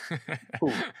 Who?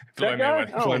 Floyd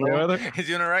Mayweather. Is he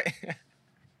doing all right?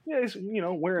 Yeah, he's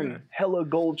wearing hella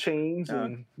gold chains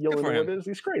and yelling orders.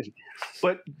 He's crazy.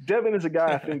 But Devin is a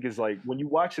guy I think is like when you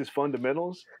watch his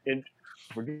fundamentals and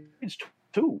he's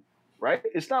 22, right?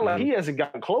 It's not like he hasn't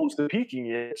gotten close to peaking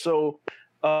yet. So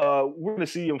we're gonna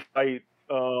see him fight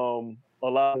a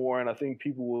lot more, and I think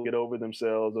people will get over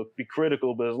themselves. They'll be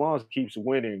critical, but as long as he keeps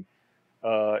winning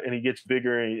and he gets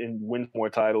bigger and wins more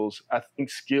titles, I think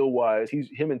skill-wise,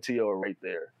 him and Teo are right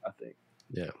there, I think.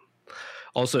 Yeah.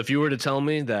 Also, if you were to tell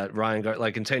me that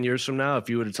in 10 years from now, if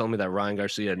you were to tell me that Ryan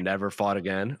Garcia never fought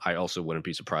again, I also wouldn't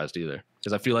be surprised either.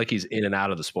 Because I feel like he's in and out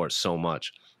of the sport so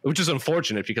much, which is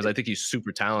unfortunate because I think he's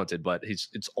super talented, but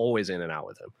it's always in and out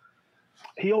with him.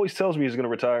 He always tells me he's going to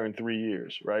retire in 3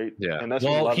 years, right? Yeah. And that's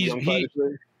what a lot of young fighters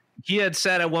say. He had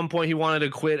said at one point he wanted to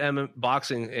quit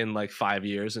boxing in like 5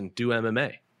 years and do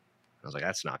MMA. I was like,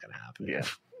 that's not going to happen. Yeah.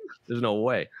 There's no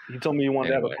way. He told me he wanted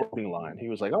to have a clothing line. He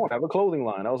was like, I want to have a clothing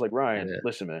line. I was like, Ryan,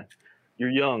 listen, man, you're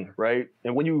young, right?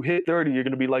 And when you hit 30, you're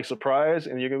going to be like surprised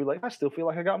and you're going to be like, I still feel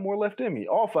like I got more left in me.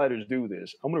 All fighters do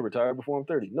this. I'm going to retire before I'm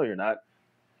 30. No, you're not.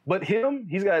 But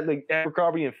he's got like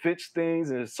Abercrombie and Fitch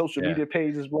things and his social media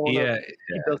page is blowing up.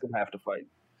 He doesn't have to fight.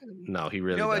 No, he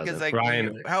really doesn't. Like,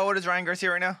 Ryan, how old is Ryan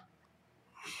Garcia right now?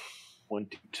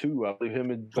 22, I believe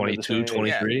him and 22,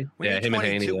 23. Yeah, him and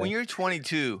Haney. When you're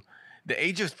 22, the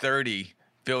age of 30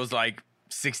 feels like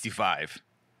 65.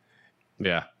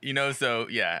 Yeah. So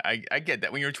yeah, I get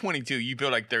that. When you're 22, you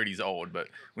feel like 30 is old, but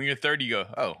when you're 30, you go,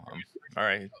 oh, all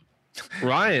right.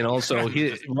 Ryan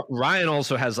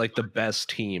also has like the best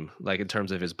team, like in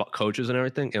terms of his coaches and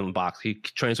everything in box. He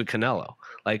trains with Canelo.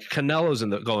 Like Canelo's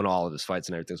going all of his fights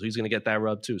and everything, so he's going to get that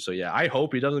rub too. So yeah, I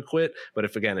hope he doesn't quit. But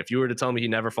if you were to tell me he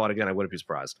never fought again, I wouldn't be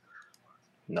surprised.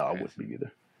 No, I wouldn't be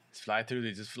either. Just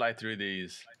fly through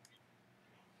these.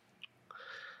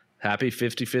 Happy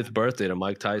 55th birthday to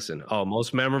Mike Tyson. Oh,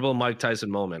 most memorable Mike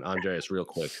Tyson moment, Andreas, real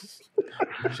quick.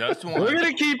 Just one. We're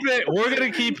gonna keep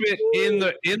it in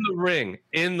the ring.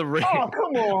 In the ring. Oh,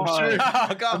 come on.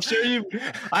 I'm sure you.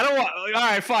 I don't want. All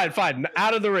right, fine.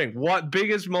 Out of the ring. What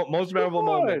biggest, most memorable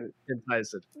moment in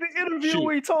Tyson? The interview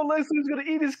where he told Leslie he was gonna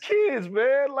eat his kids,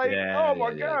 man. Like, oh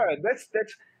my God, that's.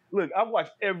 Look, I've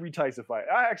watched every Tyson fight.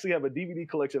 I actually have a DVD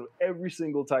collection of every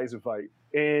single Tyson fight.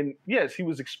 And yes, he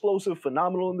was explosive,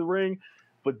 phenomenal in the ring.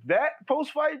 But that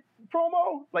post-fight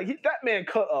promo, that man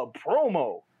cut a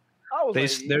promo. I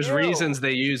was there's reasons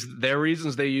they use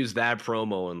that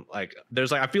promo, and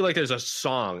I feel like there's a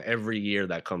song every year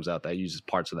that comes out that uses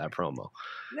parts of that promo.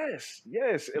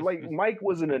 Yes. And Mike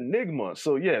was an enigma.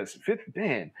 So yes,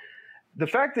 man, the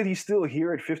fact that he's still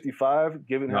here at 55,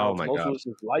 given how tumultuous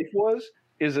his life was,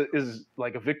 is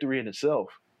like a victory in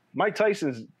itself. Mike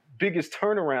Tyson's biggest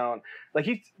turnaround,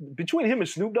 between him and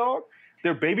Snoop Dogg,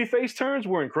 their babyface turns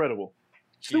were incredible.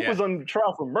 Snoop was on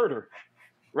trial for murder,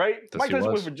 right? Mike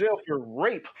Tyson went for jail for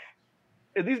rape.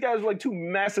 And these guys were like two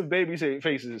massive baby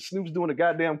faces. Snoop's doing a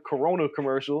goddamn Corona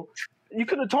commercial. You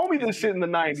could have told me this shit in the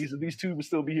 90s if these two would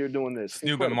still be here doing this.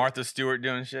 Snoop and Martha Stewart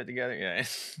doing shit together. Yeah.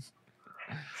 It's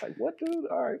like, what, dude?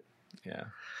 All right. Yeah.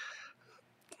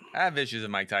 I have issues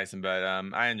with Mike Tyson, but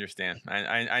I understand.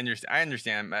 I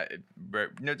understand. But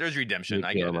there's redemption.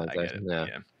 I get it.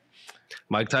 Yeah.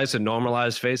 Mike Tyson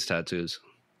normalized face tattoos.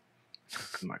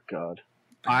 Oh my God.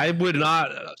 I would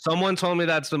not. Someone told me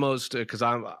that's the most because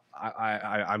I'm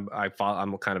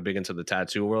kind of big into the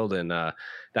tattoo world, and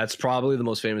that's probably the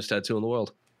most famous tattoo in the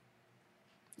world.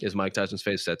 Is Mike Tyson's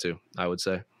face tattoo? I would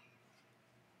say.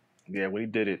 Yeah, when he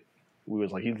did it, we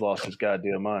was like, he's lost his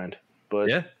goddamn mind. But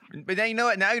yeah. But now you know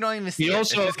what? Now you don't even see it.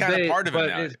 It's just kind of part of it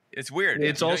now. It's weird.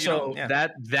 It's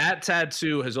that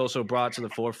tattoo has also brought to the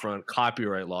forefront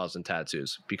copyright laws in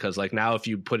tattoos, because like now if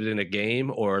you put it in a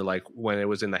game or like when it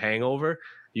was in The Hangover,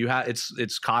 you have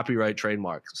it's copyright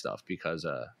trademark stuff because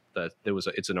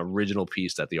it's an original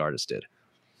piece that the artist did.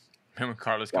 Remember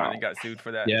Carlos Condit got sued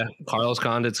for that? Yeah, Carlos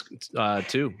Condit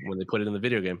too when they put it in the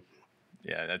video game.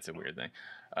 Yeah, that's a weird thing.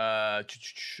 All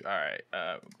right,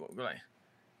 go ahead.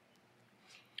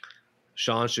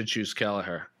 Sean should choose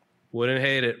Kelleher. Wouldn't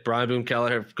hate it. Brian Boone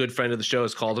Kelleher, good friend of the show,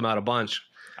 has called him out a bunch.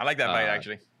 I like that fight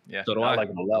actually. Yeah, so do I. Like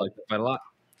him a lot. I like that fight a lot.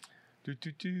 A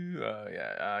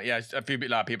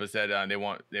lot of people said they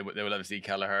would love to see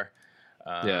Kelleher.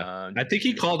 I think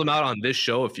he called him out on this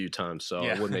show a few times, so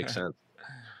it would make sense.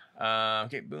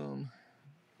 Okay, boom.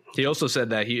 He also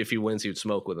said that if he wins, he would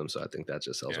smoke with him. So I think that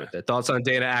just sells right there. Thoughts on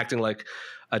Dana acting like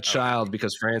a child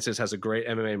because Francis has a great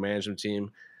MMA management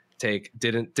team.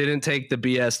 Didn't take the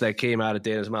BS that came out of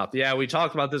Dana's mouth. Yeah, we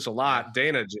talked about this a lot.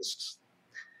 Dana just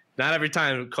not every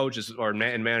time coaches or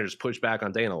managers push back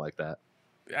on Dana like that.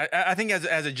 I think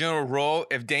as a general rule,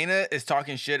 if Dana is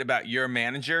talking shit about your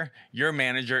manager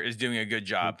is doing a good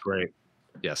job. Great.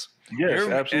 Yes. Yes,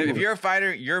 absolutely. If you're a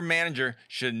fighter, your manager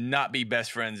should not be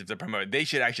best friends if they're promoted. They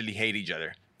should actually hate each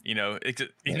other.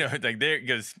 Like they're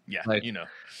because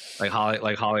like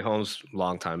Holly Holmes,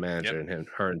 longtime manager, and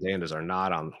her and Dana's are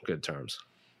not on good terms.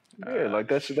 Yeah,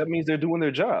 that means they're doing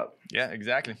their job. Yeah,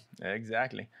 exactly.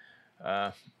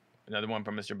 Another one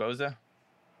from Mr. Boza.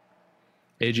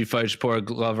 AG fights Poirier,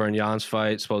 Glover, and Jan's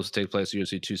fight supposed to take place at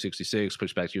UFC 266,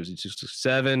 pushed back to UFC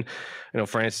 267.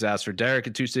 Francis asked for Derrick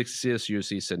at 266.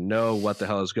 UFC said no. What the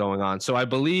hell is going on? So I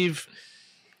believe,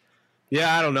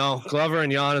 I don't know. Glover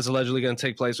and Jan is allegedly going to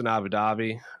take place in Abu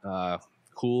Dhabi.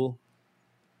 Cool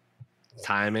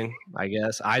timing, I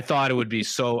guess. I thought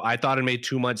it made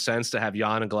too much sense to have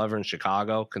Jan and Glover in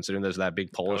Chicago, considering there's that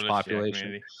big Polish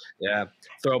population. Yeah.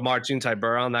 Throw Marcin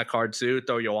Tybura on that card too.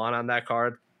 Throw Joanna on that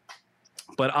card.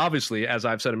 But obviously, as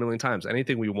I've said a million times,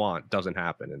 anything we want doesn't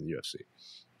happen in the UFC.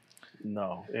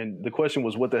 No. And the question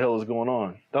was, what the hell is going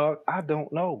on? Dog, I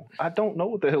don't know. I don't know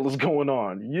what the hell is going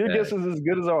on. Your guess is as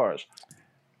good as ours.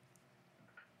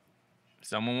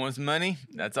 Someone wants money.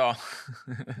 That's all.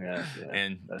 Yeah,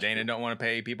 and Dana don't want to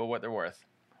pay people what they're worth.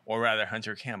 Or rather,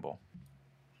 Hunter Campbell.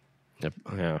 Yep.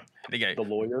 Yeah. The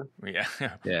lawyer. Yeah.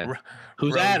 Yeah.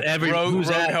 Who's at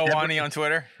Helwani on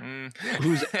Twitter?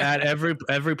 Who's at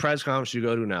every press conference you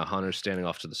go to now? Hunter's standing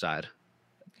off to the side.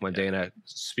 When Dana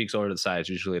speaks over to the side, it's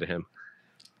usually to him.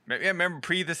 Yeah, remember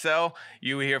the cell,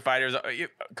 you would hear fighters.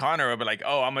 Connor would be like,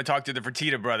 "Oh, I'm gonna talk to the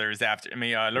Fertitta brothers after."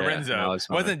 Lorenzo. Yeah,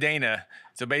 wasn't Dana.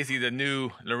 So basically, the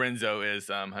new Lorenzo is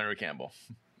Hunter Campbell.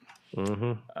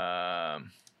 Mm-hmm.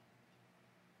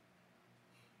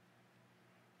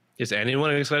 Is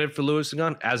anyone excited for Lewis and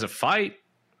Gane as a fight?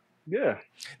 Yeah,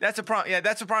 that's a problem. Yeah,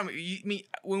 that's a problem.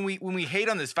 When we hate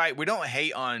on this fight, we don't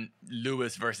hate on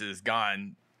Lewis versus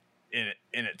Gane in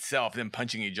itself, them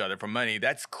punching each other for money.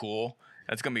 That's cool.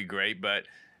 That's gonna be great. But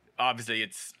obviously,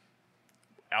 it's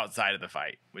outside of the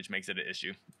fight, which makes it an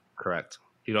issue. Correct.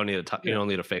 You don't need you don't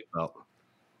need a fake belt.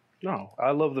 No,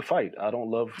 I love the fight. I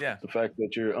don't love the fact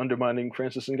that you're undermining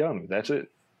Francis Ngannou. That's it.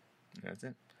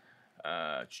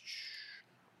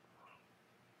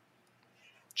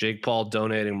 Jake Paul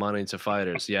donating money to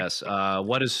fighters. Yes.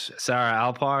 What is Sarah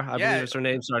Alpar? I believe is her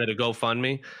name. Started a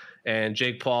GoFundMe, and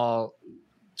Jake Paul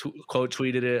quote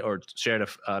tweeted it or shared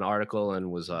an article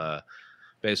and was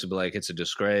basically like, it's a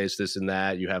disgrace, this and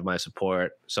that. You have my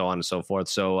support, so on and so forth.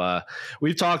 So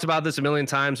we've talked about this a million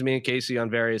times, me and Casey, on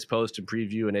various post and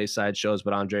preview and A-side shows.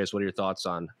 But Andreas, what are your thoughts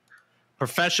on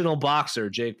professional boxer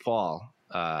Jake Paul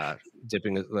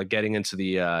getting into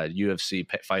the UFC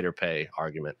fighter pay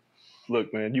argument?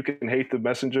 Look, man, you can hate the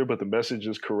messenger, but the message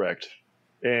is correct.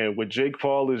 And what Jake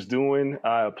Paul is doing,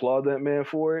 I applaud that man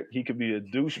for it. He could be a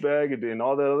douchebag and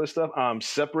all that other stuff. I'm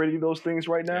separating those things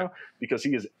right now because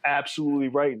he is absolutely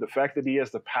right. The fact that he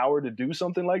has the power to do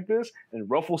something like this and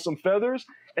ruffle some feathers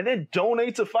and then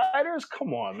donate to fighters,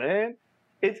 come on, man.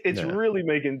 It's really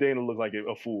making Dana look like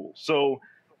a fool. So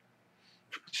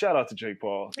shout out to Jake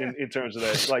Paul in terms of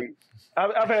that. Like,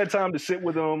 I've had time to sit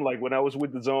with him. Like when I was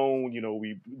with the Zone,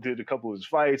 we did a couple of his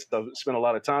fights. I've spent a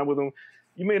lot of time with him.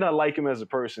 You may not like him as a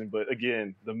person, but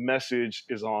again, the message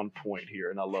is on point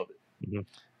here, and I love it. Mm-hmm.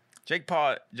 Jake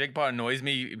Paul annoys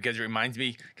me because it reminds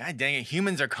me, God dang it,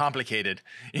 humans are complicated.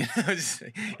 You know,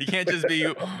 you can't just be.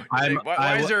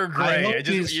 Why is there a gray?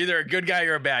 You're either a good guy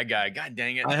or a bad guy. God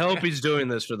dang it. I hope he's doing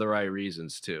this for the right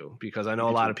reasons too, because I know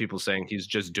a lot of people saying he's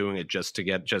just doing it just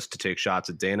to take shots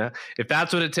at Dana. If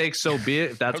that's what it takes, so be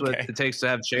it. If that's what it takes to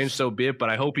have change, so be it. But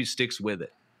I hope he sticks with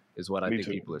it. Is what I think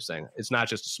people are saying. It's not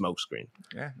just a smokescreen.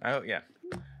 Yeah.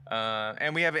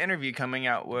 And we have an interview coming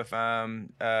out with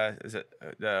is it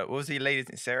what was the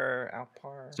latest? Sarah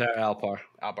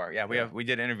Alpar. Yeah, we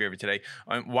did an interview with her today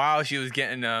while she was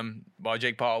getting while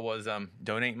Jake Paul was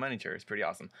donating money to her. It's pretty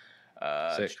awesome.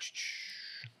 We're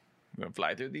gonna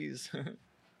fly through these.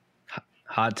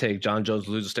 Hot take: John Jones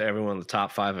loses to everyone in the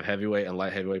top 5 of heavyweight and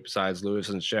light heavyweight besides Lewis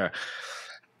and Cher.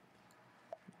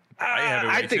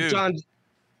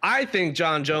 I think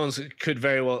John Jones could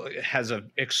very well has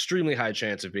an extremely high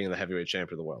chance of being the heavyweight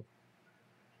champion of the world.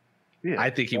 Yeah,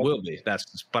 I think he will be.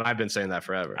 But I've been saying that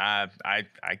forever. I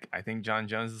think John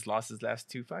Jones has lost his last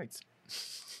 2 fights.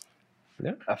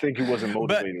 Yeah, I think he wasn't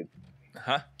motivated.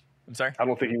 I'm sorry. I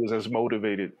don't think he was as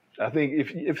motivated. I think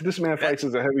if this man fights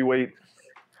as a heavyweight,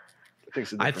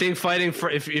 I think fighting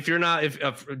for if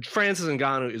Francis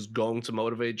Ngannou is going to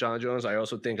motivate John Jones, I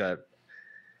also think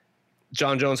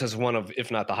John Jones has one of,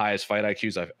 if not the highest fight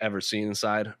IQs I've ever seen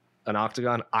inside an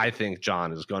octagon. I think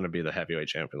John is going to be the heavyweight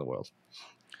champion of the world.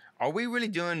 Are we really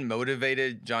doing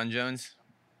motivated John Jones?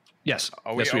 Yes.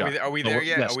 Are we there yet? Yes. Are we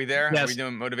there? Yes. Are we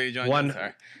doing motivated John Jones?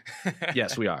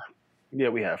 Yes, we are. Yeah,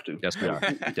 we have to. Yes, we are.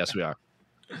 Yes, we are.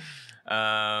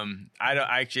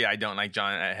 I don't like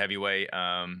John at heavyweight.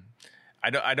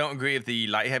 I don't agree with the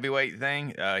light heavyweight thing.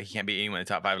 He can't beat anyone in the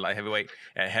top 5 light heavyweight.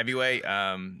 At heavyweight,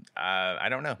 I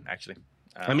don't know, actually.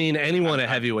 I mean, anyone at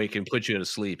heavyweight can put you to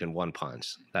sleep in one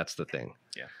punch. That's the thing.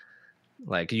 Yeah.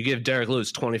 Like, you give Derrick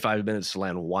Lewis 25 minutes to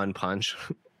land one punch.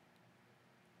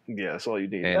 Yeah, that's all you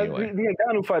need. Anyway. The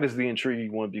Ngannou fight is the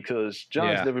intriguing one because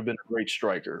John's never been a great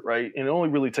striker, right? And it only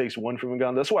really takes one from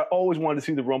Ngannou. That's why I always wanted to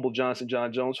see the Rumble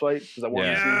Johnson-John Jones fight because I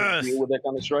wanted to see him deal with that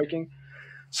kind of striking.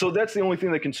 So that's the only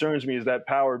thing that concerns me is that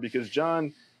power because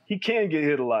John, he can get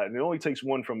hit a lot, and it only takes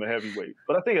one from a heavyweight.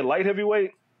 But I think at light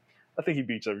heavyweight, I think he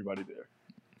beats everybody there.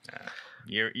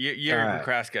 Yuri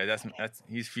Prochaska, that's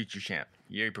he's future champ.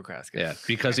 Yuri Prochaska. Yeah,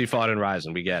 because he fought in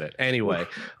Ryzen. We get it. Anyway,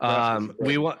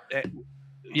 we want.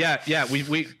 Yeah.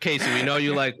 We Casey, we know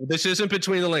you like this. Isn't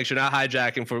between the links. You're not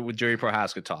hijacking for with Yuri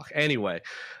Prochaska talk. Anyway,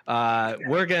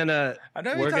 we're gonna. All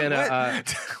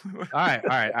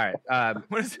right.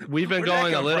 We've been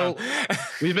going a little.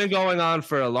 We've been going on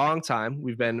for a long time.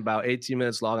 We've been about 18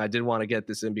 minutes long. I did want to get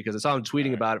this in because I saw him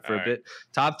tweeting about it for a bit.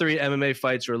 Top 3 MMA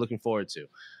fights we're looking forward to.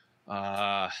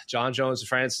 John Jones and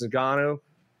Francis Ngannou.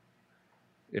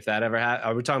 If that ever happens,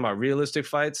 are we talking about realistic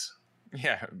fights?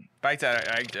 Yeah, fights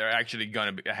that are actually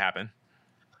going to happen.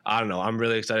 I don't know. I'm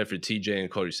really excited for TJ and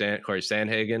Corey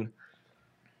Sandhagen.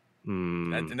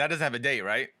 And that doesn't have a date,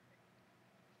 right?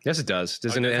 Yes, it does.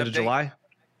 Doesn't it end of July?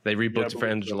 They rebooked it for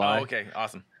end of July. Oh, okay,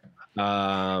 awesome.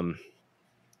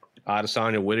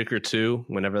 Adesanya Whitaker 2,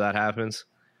 whenever that happens.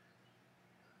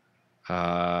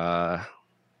 MMA.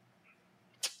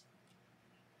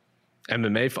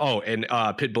 And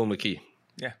Pitbull McKee.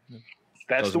 Yeah,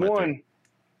 that's the one.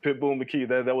 Pitbull McKee.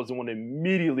 That was the one that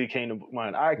immediately came to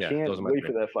mind. I can't wait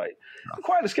for that fight. I'm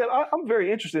quite scared. I'm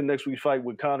very interested in next week's fight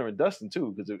with Conor and Dustin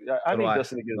too, because I need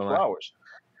Dustin to get his flowers.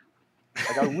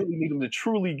 Like I really need him to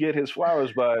truly get his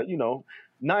flowers by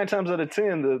 9 times out of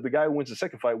 10, the guy who wins the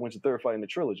second fight wins the third fight in the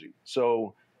trilogy.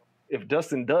 So if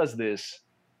Dustin does this,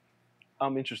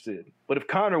 I'm interested. But if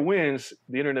Conor wins,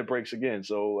 the internet breaks again.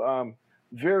 So I'm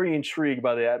very intrigued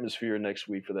by the atmosphere next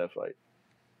week for that fight.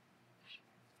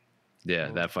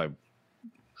 Yeah, that fight.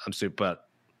 I'm super, but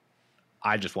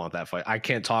I just want that fight. I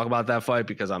can't talk about that fight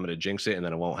because I'm going to jinx it and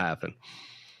then it won't happen.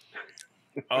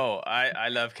 Oh, I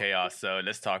love chaos. So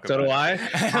let's talk about it. So do I.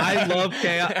 I love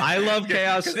chaos. I love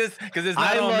chaos because it's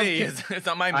not on me. It's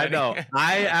not my money. I know.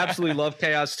 I absolutely love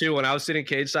chaos too. When I was sitting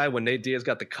cage side, when Nate Diaz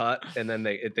got the cut, and then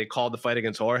they called the fight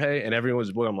against Jorge, and everyone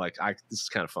was booing. I'm like, this is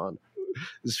kind of fun.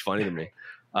 This is funny to me.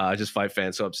 Just fight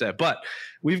fans so upset. But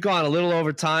we've gone a little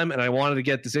over time, and I wanted to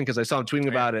get this in because I saw him tweeting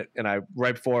about it, and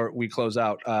right before we close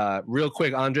out, real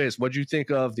quick, Andres, what do you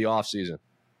think of the off season?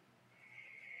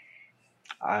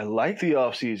 I like the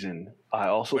off season. I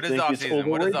also think it's overrated.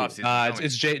 What is off season?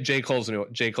 It's J.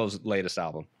 Cole's latest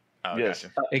album. Oh, yes,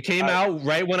 gotcha. It came out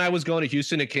right when I was going to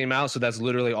Houston. It came out, so that's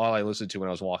literally all I listened to when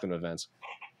I was walking to events.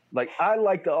 Like, I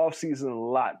like the offseason a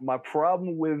lot. My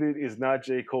problem with it is not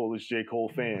J. Cole, it's J. Cole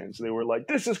fans. They were like,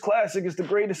 this is classic. It's the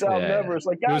greatest album ever. It's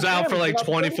like, it was out for like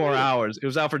 24 hours. It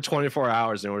was out for 24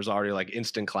 hours, and it was already like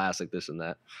instant classic, this and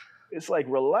that. it's like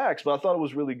relax, but I thought it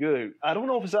was really good. I don't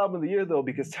know if it's album of the year though,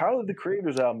 because Tyler the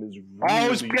Creator's album is really I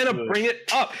was gonna good. bring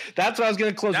it up. That's what I was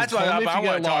gonna close. That's why I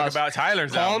want to talk about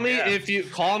Tyler's album.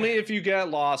 Call me if you get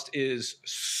lost is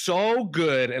so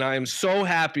good, and I am so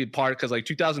happy because like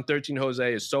 2013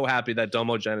 Jose is so happy that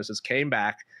Domo Genesis came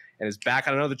back and is back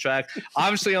on another track.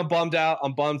 Obviously, I'm bummed out.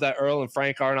 I'm bummed that Earl and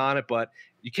Frank aren't on it, but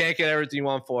you can't get everything you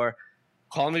want for.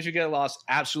 Call Me If You Get Lost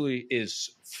absolutely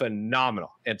is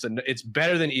phenomenal. It's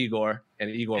better than Igor, and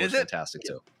Igor was fantastic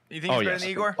too. You think it's better than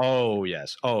Igor? Oh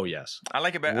yes. I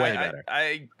like it better. Way better.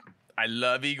 I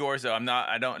love Igor, so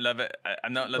I don't love it.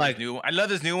 I'm not love his new one. I love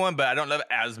this new one, but I don't love it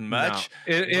as much.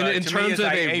 No. In terms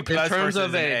of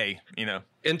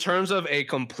in terms of a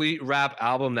complete rap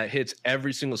album that hits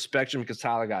every single spectrum, because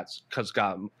Tyler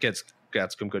gets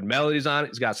some good melodies on it.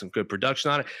 He's got some good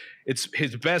production on it. It's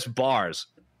his best bars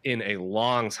in a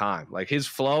long time. Like his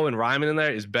flow and rhyming in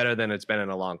there is better than it's been in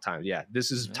a long time. Yeah,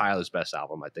 this is Tyler's best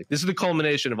album, I think. This is the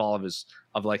culmination of all of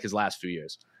his last few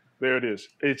years. There it is.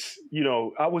 It's,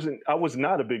 I was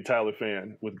not a big Tyler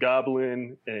fan with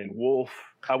Goblin and Wolf.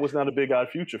 I was not a big Odd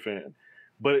Future fan,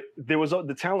 but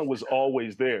the talent was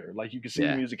always there. Like you could see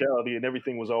the musicality and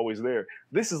everything was always there.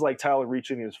 This is like Tyler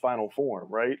reaching his final form,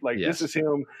 right? Like This is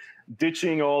him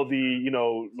ditching all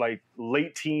the, like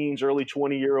late teens, early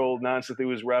 20-year-old nonsense he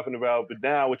was rapping about. But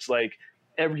now it's like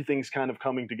everything's kind of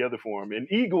coming together for him.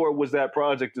 And Igor was that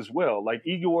project as well. Like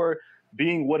Igor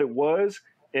being what it was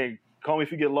and Call Me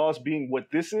If You Get Lost being what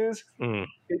this is,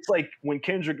 it's like when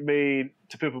Kendrick made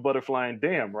To Pimp a Butterfly and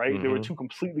Damn, right? There were two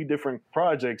completely different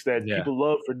projects that people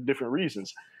love for different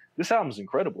reasons. This album is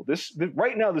incredible. This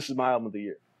right now, this is my album of the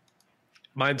year.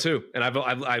 Mine too, and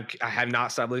I have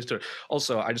not stopped listening to it.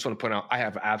 Also, I just want to point out I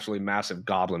have an absolutely massive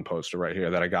Goblin poster right here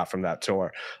that I got from that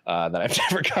tour that I've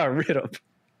never got rid of.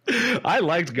 I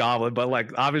liked Goblin, but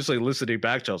like obviously listening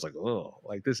back to it, I was like, oh,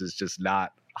 like this is just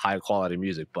not high quality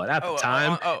music. But at the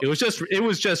time, it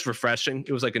was just refreshing.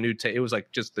 It was like it was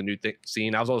like just the new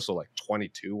scene. I was also like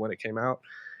 22 when it came out,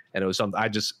 and it was something I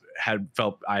just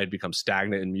felt I had become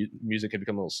stagnant, and music had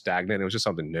become a little stagnant. It was just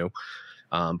something new.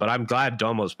 But I'm glad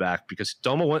Domo's back, because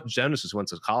Genesis went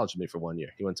to college with me for 1 year.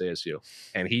 He went to ASU,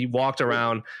 and he walked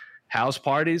around house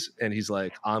parties and he's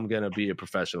like, I'm gonna be a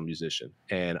professional musician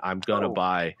and I'm gonna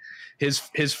buy his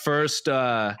first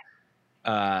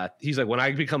he's like, when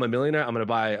I become a millionaire, I'm gonna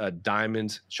buy a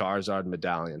diamond Charizard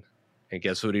medallion. And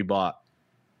guess what he bought?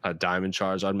 A diamond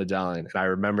Charizard medallion. And I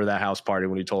remember that house party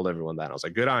when he told everyone that. I was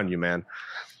like, good on you, man.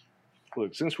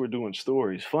 Look, since we're doing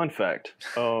stories, fun fact,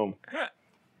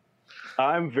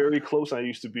 I'm very close. I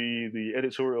used to be the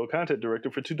editorial content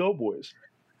director for Two Dope Boys.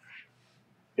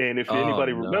 And if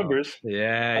anybody remembers,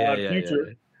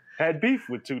 Future had beef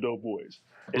with Two Dope Boys.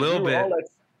 A little bit.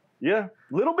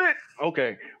 Little bit.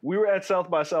 Okay. We were at South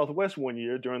by Southwest one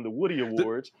year during the Woody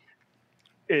Awards.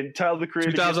 And Tyler the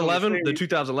Creator. 2011? The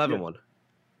 2011 one.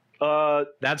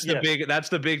 That's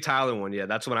the big Tyler one. Yeah,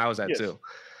 that's when I was at too.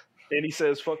 And he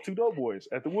says, fuck Two Dope Boys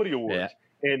at the Woody Awards. Yeah.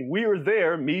 And we were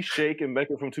there, me, Shake, and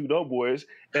Mecca from Two Dope Boys,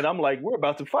 and I'm like, we're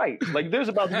about to fight. Like, there's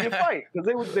about to be a fight.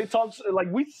 Because they talked,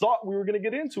 like, we thought we were going to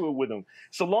get into it with them.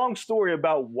 It's a long story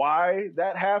about why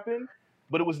that happened,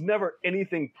 but it was never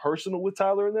anything personal with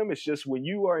Tyler and them. It's just when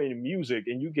you are in music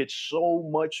and you get so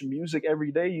much music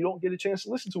every day, you don't get a chance to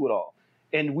listen to it all.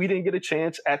 And we didn't get a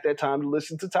chance at that time to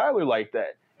listen to Tyler like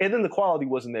that. And then the quality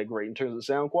wasn't that great in terms of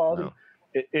sound quality.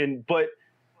 No. But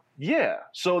yeah,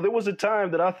 so there was a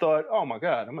time that I thought, oh my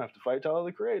God, I'm gonna have to fight Tyler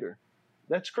the Creator.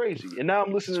 That's crazy. And now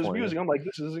I'm listening to his music. I'm like,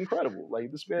 this is incredible.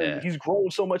 Like this man, he's grown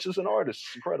so much as an artist.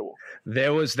 It's incredible.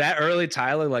 There was that early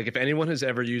Tyler, like if anyone has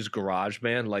ever used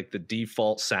GarageBand, like the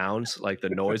default sounds, like the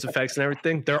noise effects and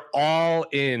everything, they're all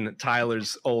in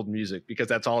Tyler's old music because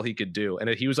that's all he could do. And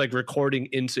he was like recording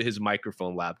into his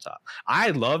microphone laptop.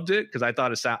 I loved it because I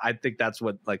thought I think that's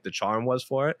what like the charm was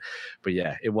for it. But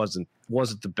yeah, it wasn't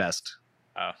the best.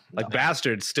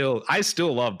 Bastard I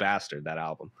still love Bastard, that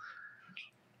album.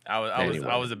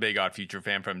 I was a big Odd Future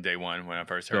fan from day one when I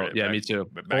first heard it. Yeah, me too.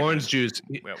 Orange Juice.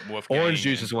 Orange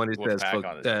Juice is one he says.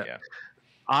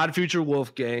 Odd Future,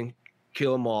 Wolfgang,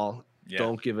 Kill 'Em All,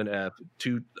 Don't Give an F,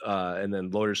 and then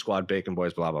Loader Squad, Bacon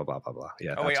Boys, blah blah blah blah blah.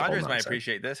 Yeah. Oh wait, Andres might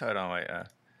appreciate this. Hold on, wait.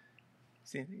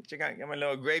 See, check out my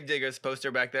little Gravediggers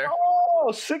poster back there.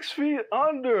 Oh, 6 feet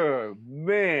under,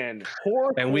 man.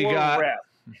 And we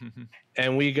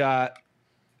got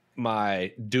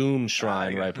my Doom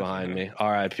shrine right behind me.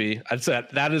 R.I.P.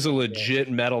 That is a legit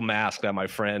metal mask that my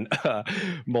friend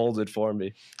molded for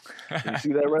me. You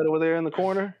see that right over there in the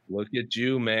corner? Look at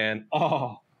you, man.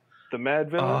 Oh, the Mad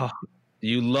Villain. Oh,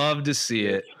 you love to see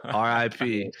it.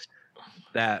 R.I.P.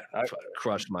 That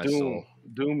crushed my soul.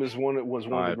 Doom was one of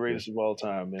the greatest of all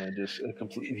time, man. Just a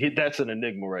complete. That's an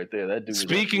enigma right there. That dude.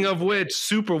 Speaking of which,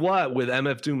 Super What with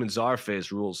MF Doom and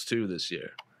Czarface rules too this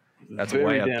year. That's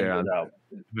way up there.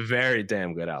 Very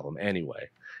damn good album. Anyway,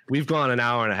 we've gone an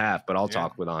hour and a half, but I'll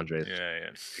talk with Andres.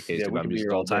 About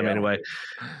music all the time. Anyway,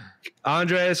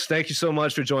 Andres, thank you so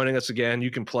much for joining us again.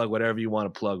 You can plug whatever you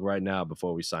want to plug right now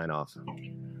before we sign off.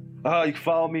 You can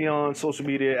follow me on social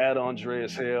media at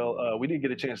Andreas Hale. We didn't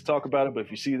get a chance to talk about it, but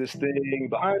if you see this thing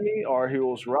behind me, Our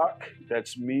Heroes Rock,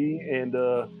 that's me and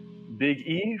Big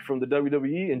E from the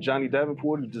WWE and Johnny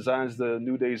Davenport, who designs the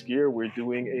New Day's gear. We're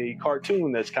doing a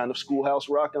cartoon that's kind of Schoolhouse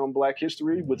Rock on Black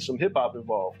history with some hip hop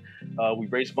involved. We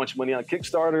raised a bunch of money on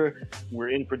Kickstarter. We're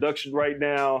in production right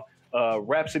now.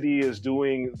 Rhapsody is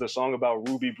doing the song about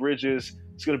Ruby Bridges.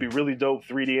 It's going to be really dope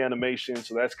 3D animation,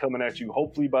 so that's coming at you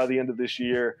hopefully by the end of this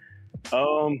year.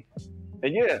 And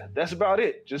yeah, that's about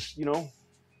it. Just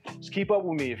keep up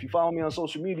with me. If you follow me on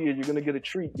social media, you're going to get a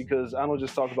treat because I don't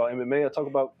just talk about MMA. I talk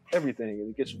about everything, and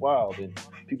it gets wild, and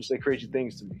people say crazy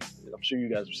things to me. I'm sure you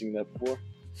guys have seen that before.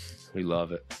 We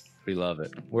love it.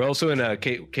 We're also in a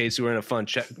case. We're in a fun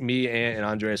chat. Me and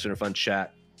Andreas are in a fun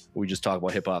chat. We just talk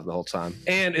about hip hop the whole time,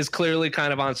 and is clearly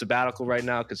kind of on sabbatical right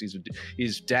now because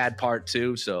he's dad part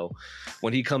 2. So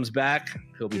when he comes back,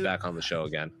 he'll be back on the show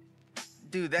again.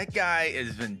 Dude, that guy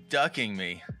has been ducking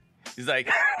me. He's like,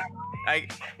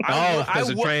 because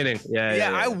of training.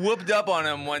 Yeah. I whooped up on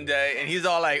him one day, and he's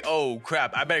all like, "Oh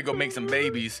crap, I better go make some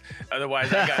babies,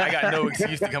 otherwise I got no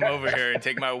excuse to come over here and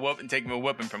take my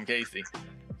whooping from Casey."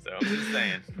 So I'm just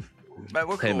saying. But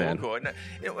we're cool. Hey, man. We're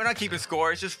cool. We're not keeping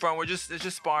score. It's just fun. It's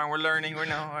just sparring. We're learning. We're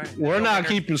not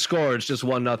keeping score. It's just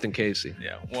 1-0 Casey.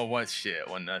 Yeah. Well, 1-0. Shit.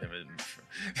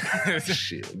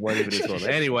 What if it is 1?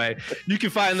 Anyway, you can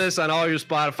find this on all your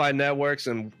Spotify networks,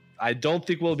 and I don't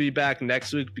think we'll be back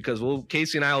next week because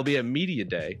Casey and I will be at Media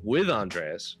Day with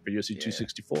Andreas for UFC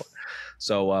 264.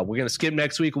 So we're gonna skip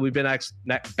next week. We'll be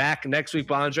back next week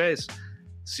by Andreas.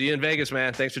 See you in Vegas,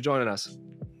 man. Thanks for joining us.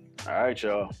 All right,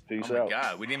 y'all. Peace out. Oh, my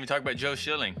God. We didn't even talk about Joe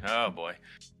Schilling. Oh, boy.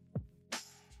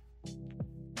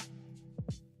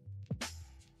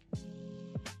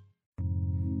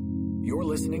 You're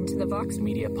listening to the Vox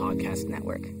Media Podcast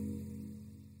Network.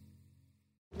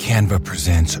 Canva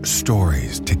presents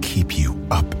stories to keep you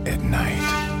up at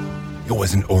night. It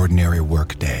was an ordinary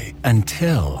workday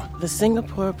until... The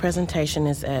Singapore presentation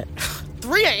is at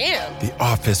 3 a.m. The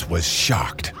office was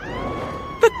shocked.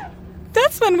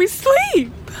 That's when we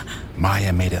sleep.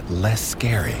 Maya made it less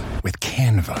scary with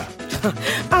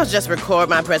Canva. I'll just record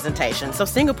my presentation so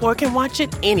Singapore can watch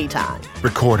it anytime.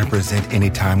 Record and present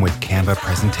anytime with Canva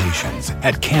presentations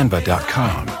at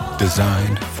canva.com.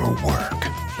 Designed for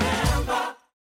work.